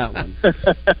right on that one.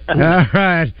 All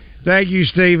right. Thank you,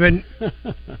 Stephen.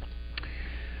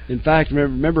 In fact,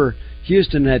 remember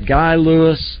Houston had Guy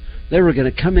Lewis. They were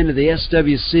going to come into the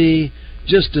SWC,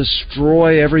 just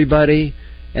destroy everybody,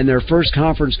 and their first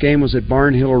conference game was at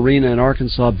Barnhill Arena, and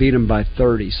Arkansas beat them by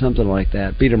 30, something like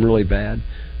that. Beat them really bad.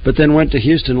 But then went to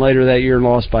Houston later that year and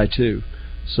lost by 2.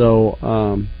 So,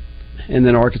 and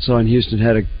then Arkansas and Houston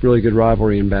had a really good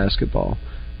rivalry in basketball.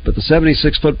 But the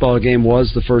 76 football game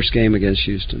was the first game against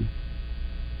Houston.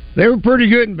 They were pretty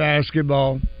good in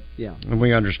basketball. Yeah. And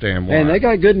we understand why. And they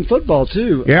got good in football,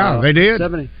 too. Yeah, they did.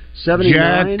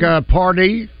 79. Jack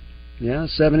Pardee. Yeah,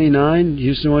 79.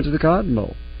 Houston went to the Cotton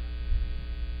Bowl.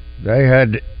 They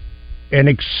had an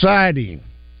exciting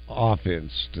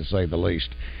offense, to say the least.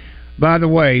 By the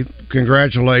way,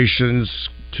 congratulations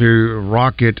to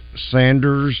Rocket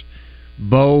Sanders,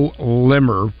 Bo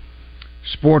Limmer.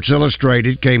 Sports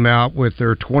Illustrated came out with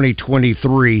their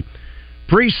 2023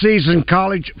 preseason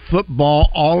college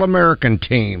football All-American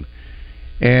team,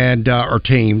 and or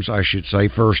teams, I should say,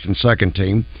 first and second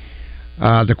team.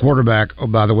 The quarterback,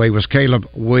 by the way, was Caleb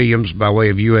Williams by way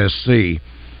of USC.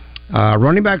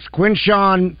 Running backs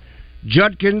Quinshawn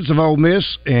Judkins of Ole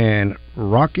Miss and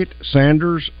Rocket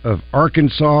Sanders of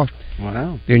Arkansas.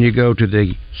 Wow. Then you go to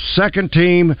the second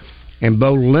team, and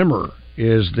Bo Limmer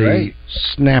is the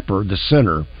snapper, the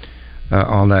center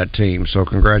on that team. So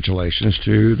congratulations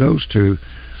to those two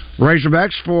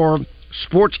Razorbacks for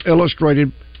Sports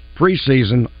Illustrated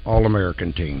preseason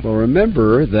All-American team. Well,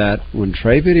 remember that when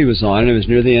Trey Biddy was on, it was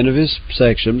near the end of his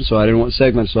section, so I didn't want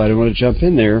to jump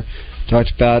in there.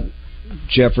 Talked about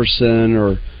Jefferson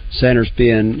or Sanders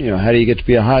being, how do you get to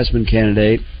be a Heisman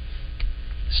candidate?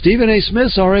 Stephen A.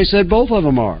 Smith's already said both of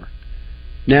them are.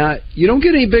 Now, you don't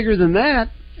get any bigger than that.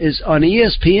 Is on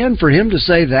ESPN for him to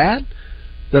say that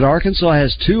Arkansas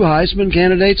has 2 Heisman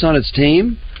candidates on its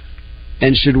team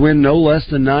and should win no less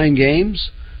than 9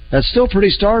 games. That's still pretty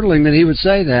startling that he would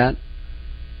say that,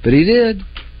 but he did.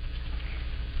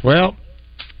 Well,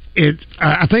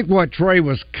 I think what Trey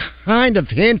was kind of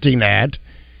hinting at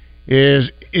is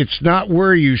it's not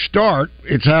where you start,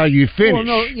 it's how you finish.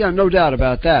 Well, no doubt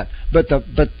about that. But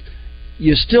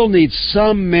you still need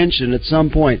some mention at some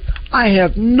point. I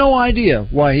have no idea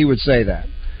why he would say that.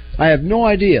 I have no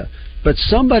idea. But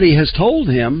somebody has told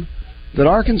him that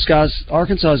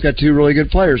Arkansas's got 2 really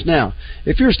good players. Now,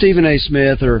 if you're Stephen A.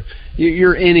 Smith or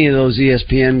you're any of those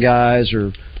ESPN guys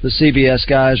or the CBS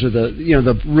guys or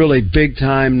the really big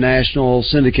time national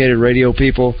syndicated radio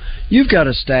people, you've got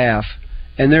a staff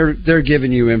and they're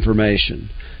giving you information.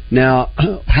 Now,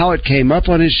 how it came up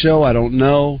on his show, I don't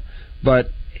know, but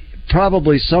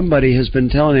probably somebody has been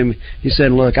telling him. He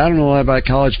said, "Look, I don't know a lot about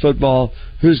college football.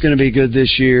 Who's going to be good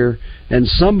this year?" And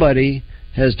somebody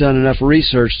has done enough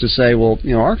research to say, well,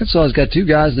 Arkansas has got 2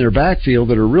 guys in their backfield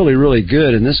that are really, really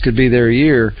good, and this could be their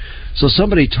year. So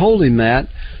somebody told him that.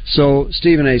 So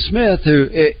Stephen A. Smith, who,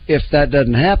 if that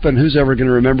doesn't happen, who's ever going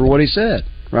to remember what he said,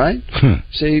 right?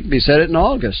 See, he said it in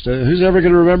August. Who's ever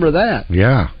going to remember that?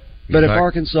 Yeah. But if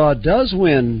Arkansas does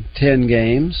win 10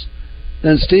 games,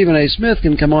 then Stephen A. Smith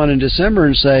can come on in December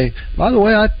and say, by the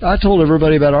way, I told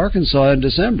everybody about Arkansas in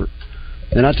December.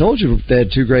 And I told you they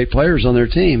had 2 great players on their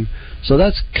team. So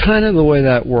that's kind of the way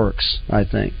that works, I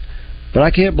think. But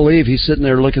I can't believe he's sitting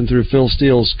there looking through Phil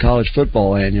Steele's college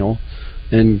football annual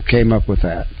and came up with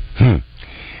that.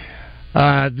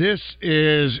 This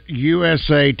is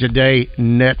USA Today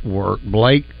Network.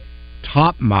 Blake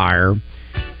Topmeyer,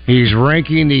 he's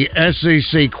ranking the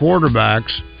SEC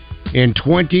quarterbacks in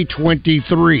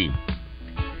 2023.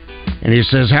 And he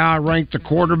says, how I rank the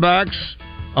quarterbacks?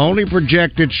 Only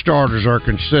projected starters are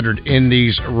considered in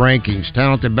these rankings.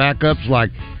 Talented backups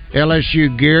like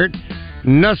LSU Garrett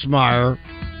Nussmeier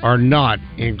are not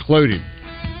included.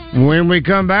 When we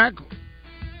come back,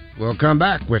 we'll come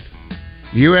back with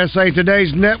USA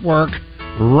Today's network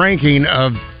ranking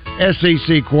of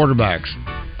SEC quarterbacks.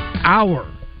 Hour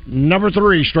number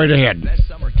 3 straight ahead. Best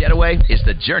summer getaway is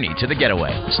the journey to the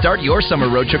getaway. Start your summer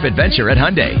road trip adventure at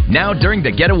Hyundai, now during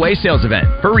the Getaway Sales Event.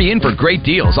 Hurry in for great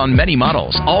deals on many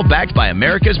models, all backed by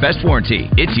America's Best Warranty.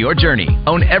 It's your journey.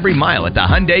 Own every mile at the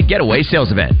Hyundai Getaway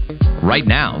Sales Event. Right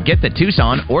now, get the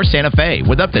Tucson or Santa Fe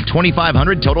with up to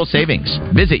 $2,500 total savings.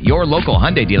 Visit your local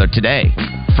Hyundai dealer today.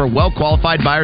 For well-qualified buyers